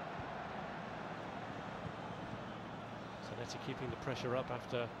 Zanetti keeping the pressure up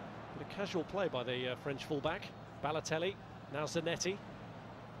after a casual play by the French fullback. Balotelli, now Zanetti.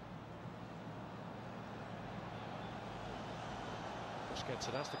 Busquets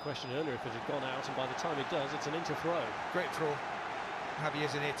had asked the question earlier if it had gone out, and by the time it does, it's an Inter throw. Great throw. Javier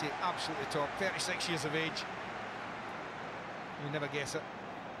Zanetti, absolutely top. 36 years of age. You never guess it.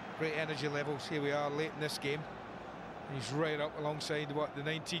 Great energy levels. Here we are late in this game. He's right up alongside the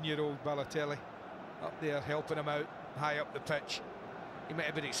 19-year-old Balotelli. Up there helping him out, high up the pitch. He might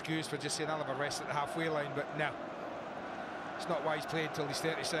have been excused for just saying, I'll have a rest at the halfway line, but no. It's not why he's played till he's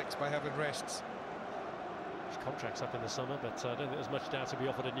 36 by having rests. His contract's up in the summer, but I don't think there's much doubt to be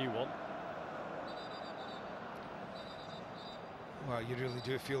offered a new one. Well, you really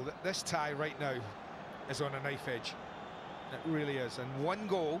do feel that this tie right now is on a knife edge. It really is. And one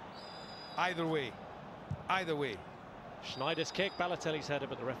goal, either way. Either way. Schneider's kick, Balotelli's header,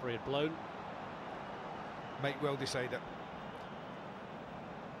 but the referee had blown. Might well decide it.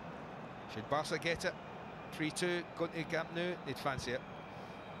 Should Barca get it? 3-2, going to Camp Nou, they'd fancy it.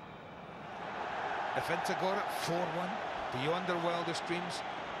 If Inter got it, 4-1, beyond their wildest dreams,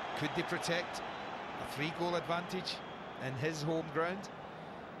 could they protect a 3-goal advantage in his home ground?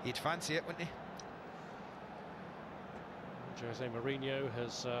 He'd fancy it, wouldn't he? Jose Mourinho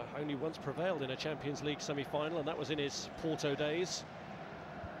has only once prevailed in a Champions League semi-final, and that was in his Porto days,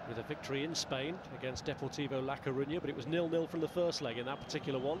 with a victory in Spain against Deportivo La Coruña, but it was 0-0 from the first leg in that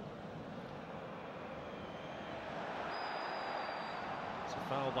particular one.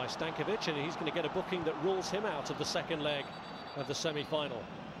 Foul by Stankovic, and he's going to get a booking that rules him out of the second leg of the semi-final.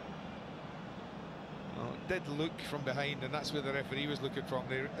 Well, it did look from behind, and that's where the referee was looking from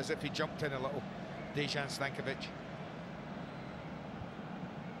there, as if he jumped in a little. Dejan Stankovic.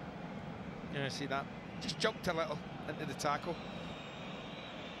 Yeah, see that? Just jumped a little into the tackle.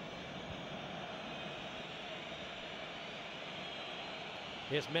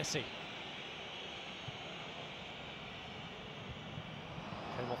 Here's Messi.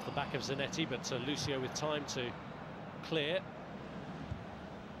 Came off the back of Zanetti, but Lucio with time to clear.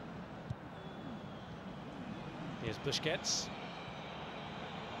 Here's Busquets.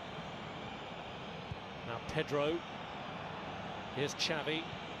 Now Pedro. Here's Xavi.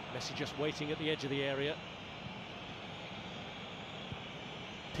 Messi just waiting at the edge of the area.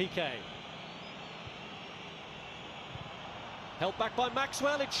 Piqué. Held back by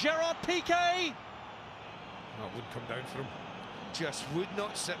Maxwell, it's Gerard Piqué! No, it wouldn't come down for him. Just would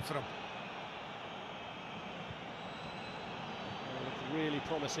not sit for him. Looked really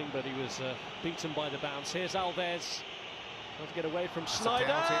promising, but he was beaten by the bounce. Here's Alves. Trying to get away from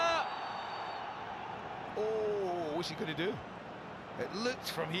Snyder. Oh, what's he going to do? It looked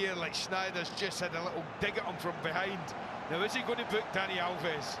from here like Snyder's just had a little dig at him from behind. Now, is he going to book Dani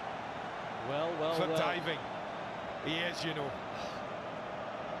Alves? Well, for diving. He is, you know.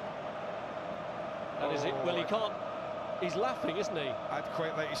 That is it. Well, he can't. He's laughing, isn't he? I'd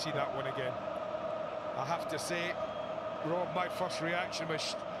quite like to see that one again. I have to say, Rob, my first reaction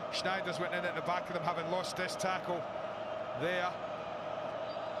was Schneider's went in at the back of them, having lost this tackle there.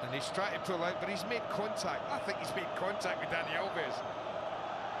 And he's trying to pull out, but he's made contact. I think he's made contact with Dani Alves.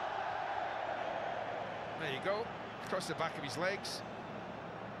 There you go. Across the back of his legs.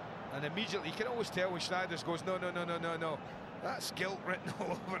 And immediately, you can always tell when Schneider's goes, no, no, no, no, no, no. That's guilt written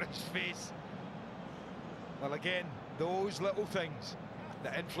all over his face. Well, again, those little things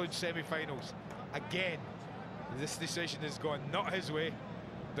that influence semi-finals. Again, this decision has gone not his way,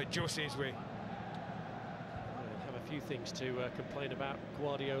 but Jose's way. Have a few things to complain about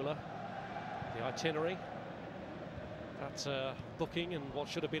Guardiola. The itinerary, that booking and what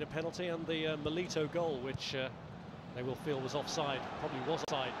should have been a penalty, and the Milito goal, which they will feel was offside, probably was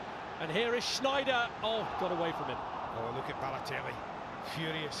offside. And here is Schneider. Oh, got away from him. Oh, look at Balotelli,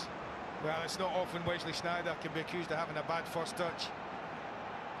 furious. Well, it's not often Wesley Sneijder can be accused of having a bad first touch.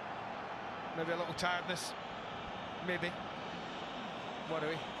 Maybe a little tiredness, maybe. What are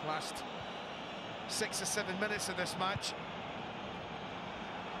we? Last 6 or 7 minutes of this match.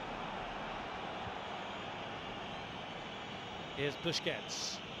 Here's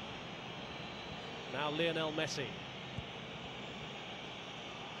Busquets. Now Lionel Messi.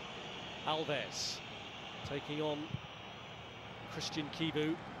 Alves taking on Christian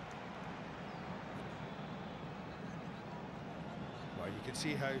Kibu. Well, you can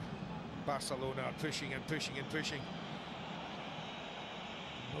see how Barcelona are pushing and pushing and pushing.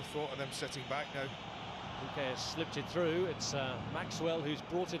 No thought of them sitting back now. Piqué has slipped it through. It's Maxwell who's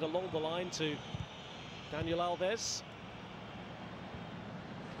brought it along the line to Daniel Alves.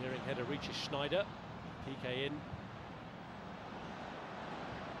 Clearing header reaches Schneider. Piqué in.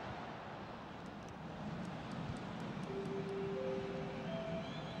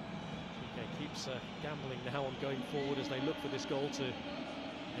 Piqué keeps gambling now on going forward as they look for this goal to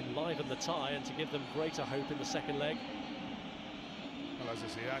enliven the tie and to give them greater hope in the second leg. Well, as I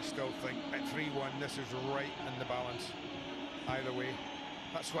say, I still think at 3-1 this is right in the balance either way.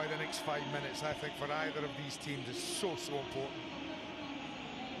 That's why the next 5 minutes, I think, for either of these teams is so important.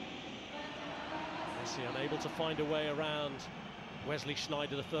 Messi unable to find a way around Wesley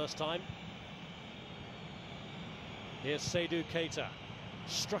Sneijder the first time. Here's Seydou Keita,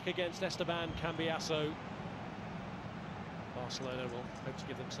 struck against Esteban Cambiasso. Barcelona will hope to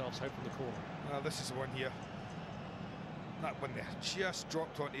give themselves hope in the corner. Well, this is the one here. That one there just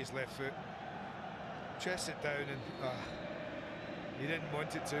dropped onto his left foot. Chest it down and he didn't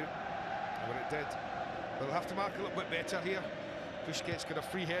want it to, but it did. They'll have to mark a little bit better here. Busquets got a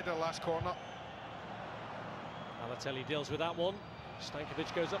free header last corner. Balotelli deals with that one.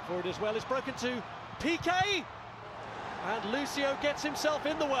 Stankovic goes up for it as well. It's broken to Piqué! And Lucio gets himself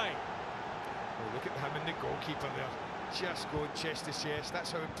in the way. Oh, look at him and the goalkeeper there. Just going chest to chest.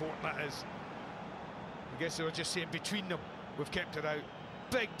 That's how important that is. I guess they were just saying between them, we've kept it out.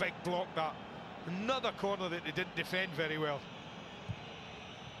 Big block that. Another corner that they didn't defend very well.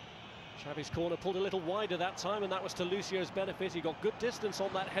 Xavi's corner pulled a little wider that time, and that was to Lucio's benefit. He got good distance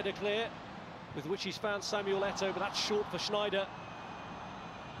on that header clear, with which he's found Samuel Eto'o, but that's short for Sneijder.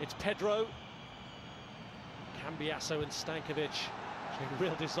 It's Pedro. Cambiasso and Stankovic showing a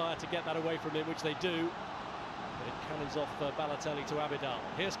real desire to get that away from him, which they do. But it cannons off Balotelli to Abidal.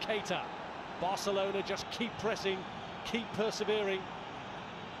 Here's Keita. Barcelona just keep pressing, keep persevering.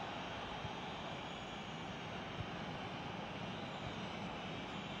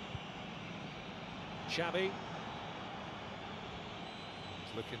 Xavi.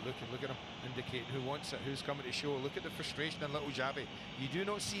 Look at him, indicating who wants it, who's coming to show. Look at the frustration in little Xavi. You do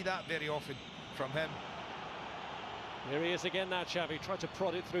not see that very often from him. Here he is again now, Xavi. Tried to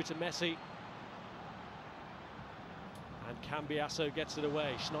prod it through to Messi. And Cambiasso gets it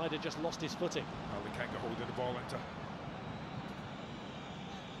away. Schneider just lost his footing. Well, we can't get hold of the ball, Inter.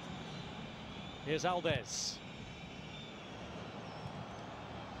 Here's Alves.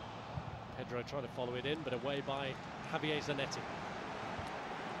 Pedro trying to follow it in, but away by Javier Zanetti.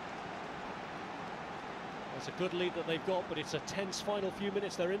 It's a good lead that they've got, but it's a tense final few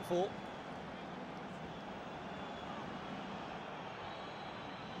minutes they're in for.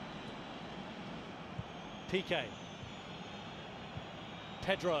 Piqué.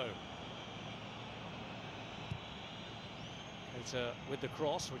 Pedro. Keita with the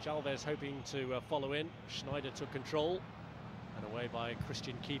cross, which Alves hoping to follow in. Schneider took control, and away by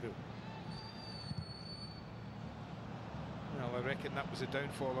Christian Kivu. Well, I reckon that was a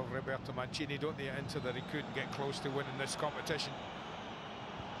downfall of Roberto Mancini, don't they, Inter, that he couldn't get close to winning this competition.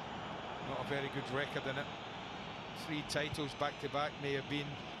 Not a very good record in it. 3 titles back-to-back may have been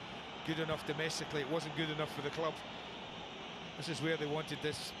good enough domestically. It wasn't good enough for the club. This is where they wanted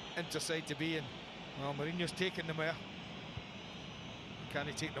this Inter side to be in. Well, Mourinho's taken them there. Can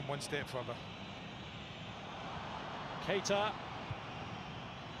he take them one step further? Keita.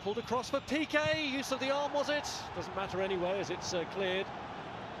 Pulled across for Piqué. Use of the arm, was it? Doesn't matter anyway, as it's cleared.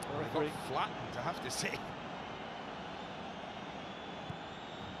 Well, got flattened, I have to say.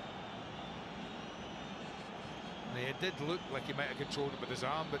 It did look like he might have controlled it with his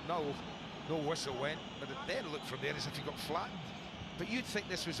arm, but no whistle went. But it then looked from there as if he got flattened. But you'd think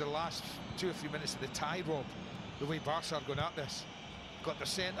this was the last 2 or 3 minutes of the tie, Rob. The way Barca are going at this. Got their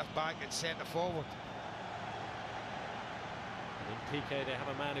centre back and centre forward. And in Piqué, they have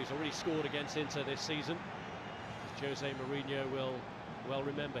a man who's already scored against Inter this season. Jose Mourinho will well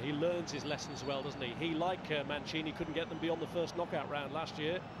remember. He learns his lessons well, doesn't he? He, like Mancini, couldn't get them beyond the first knockout round last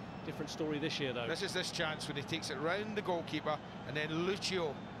year. Different story this year, though. This is this chance when he takes it round the goalkeeper, and then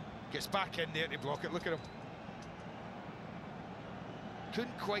Lucio gets back in there to block it. Look at him.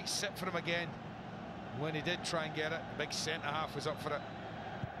 Couldn't quite sit for him again. When he did try and get it, the big centre-half was up for it.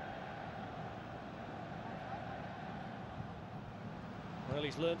 Well,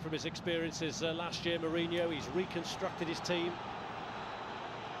 he's learned from his experiences last year, Mourinho. He's reconstructed his team.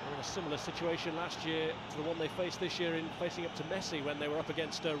 They were in a similar situation last year to the one they faced this year in facing up to Messi when they were up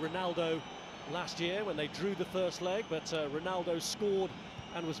against Ronaldo last year when they drew the first leg, but Ronaldo scored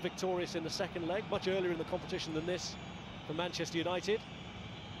and was victorious in the second leg, much earlier in the competition than this for Manchester United.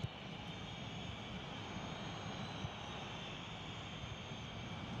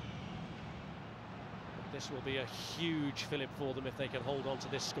 This will be a huge fillip for them if they can hold on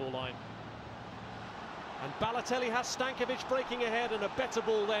to this scoreline. And Balotelli has Stankovic breaking ahead, and a better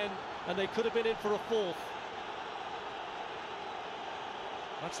ball then, and they could have been in for a fourth.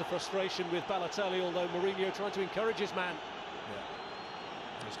 That's the frustration with Balotelli, although Mourinho trying to encourage his man.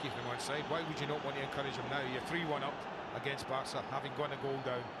 Yeah. Just keeping him on side. Why would you not want to encourage him now? You're 3-1 up against Barca, having gone a goal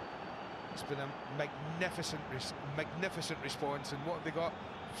down. It's been a magnificent response, and what have they got?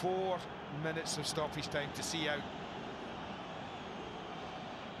 4 minutes of stoppage time to see out.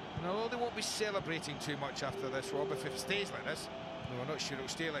 And although they won't be celebrating too much after this, Rob, if it stays like this, no, we're not sure it'll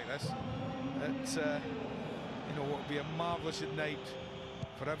stay like this. It's, you know, what will be a marvellous night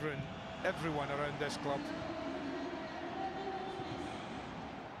for everyone around this club.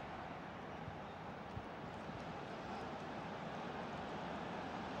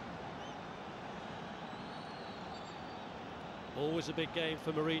 Always a big game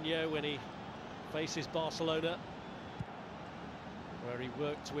for Mourinho when he faces Barcelona, where he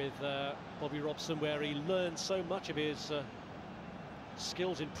worked with Bobby Robson, where he learned so much of his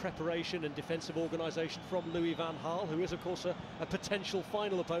skills in preparation and defensive organisation from Louis van Gaal, who is, of course, a potential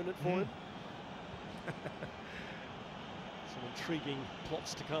final opponent for him. Some intriguing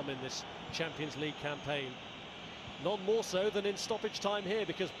plots to come in this Champions League campaign. None more so than in stoppage time here,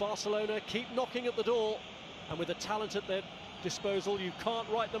 because Barcelona keep knocking at the door, and with the talent at their disposal, you can't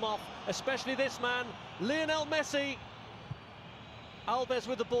write them off, especially this man, Lionel Messi. Alves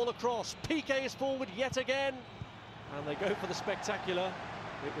with the ball across. Piqué is forward yet again, and they go for the spectacular.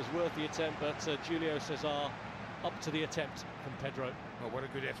 It was worth the attempt, but Julio César up to the attempt from Pedro. Oh, what a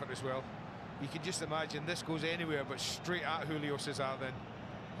good effort as well. You can just imagine this goes anywhere but straight at Julio César, then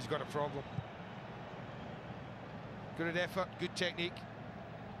he's got a problem. Good effort, good technique.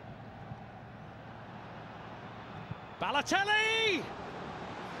 Balotelli!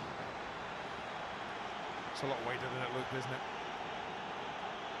 It's a lot wider than it looked, isn't it?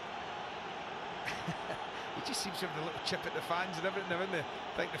 He just seems to have a little chip at the fans and everything, isn't it?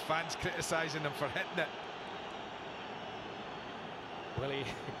 I think the fans criticising him for hitting it. Well, he,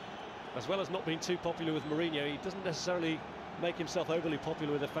 as well as not being too popular with Mourinho, he doesn't necessarily make himself overly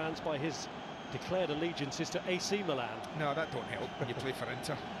popular with the fans by his declared allegiances to AC Milan. No, that don't help when you play for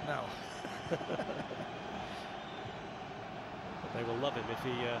Inter. No. But they will love him if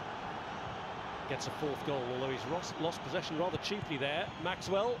he gets a fourth goal, although he's lost possession rather cheaply there.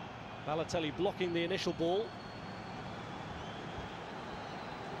 Maxwell, Balotelli blocking the initial ball.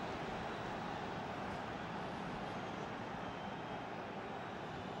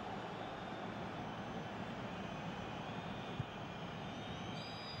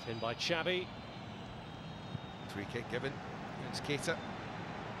 It's in by Xavi. Free kick given. It's Keita.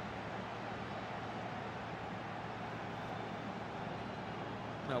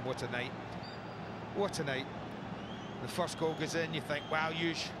 Now, what a night. What a night. The first goal goes in, you think, wow,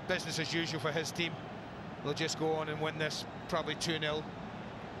 business as usual for his team. They'll just go on and win this, probably 2-0.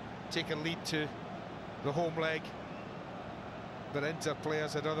 Take a lead to the home leg. But Inter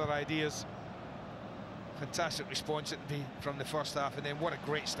players had other ideas. Fantastic response from the first half, and then what a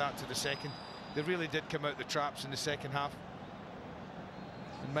great start to the second. They really did come out the traps in the second half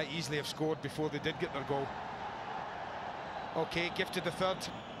and might easily have scored before they did get their goal. Okay, gifted the third.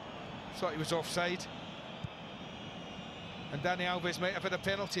 Thought he was offside. And Dani Alves might have had a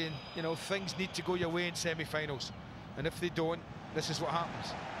penalty, and you know, things need to go your way in semi-finals, and if they don't, this is what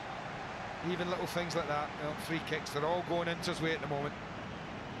happens. Even little things like that, you know, free kicks, they're all going Inter's way at the moment,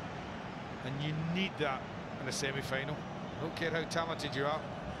 and you need that in a semi-final. I don't care how talented you are,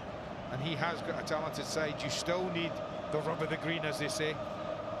 and he has got a talented side, you still need the rub of the green, as they say.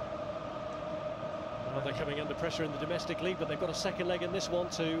 Well, they're coming under pressure in the domestic league, but they've got a second leg in this one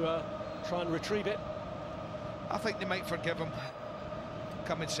to try and retrieve it. I think they might forgive him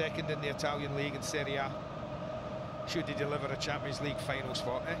coming second in the Italian league and Serie A, should he deliver a Champions League final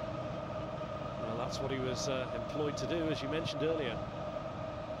spot, eh? Well, that's what he was employed to do, as you mentioned earlier.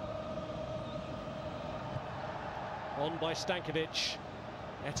 On by Stankovic.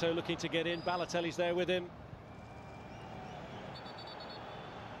 Eto'o looking to get in. Balotelli's there with him.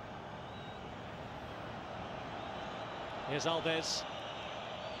 Here's Alves.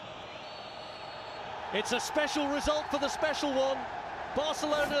 It's a special result for the special one.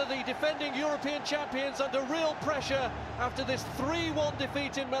 Barcelona, the defending European champions, under real pressure after this 3-1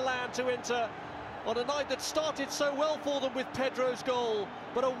 defeat in Milan to Inter on a night that started so well for them with Pedro's goal.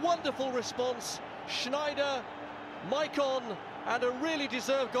 But a wonderful response. Schneider, Maicon, and a really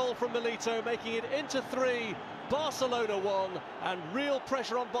deserved goal from Milito, making it Inter 3, Barcelona 1, and real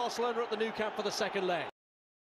pressure on Barcelona at the Nou Camp for the second leg.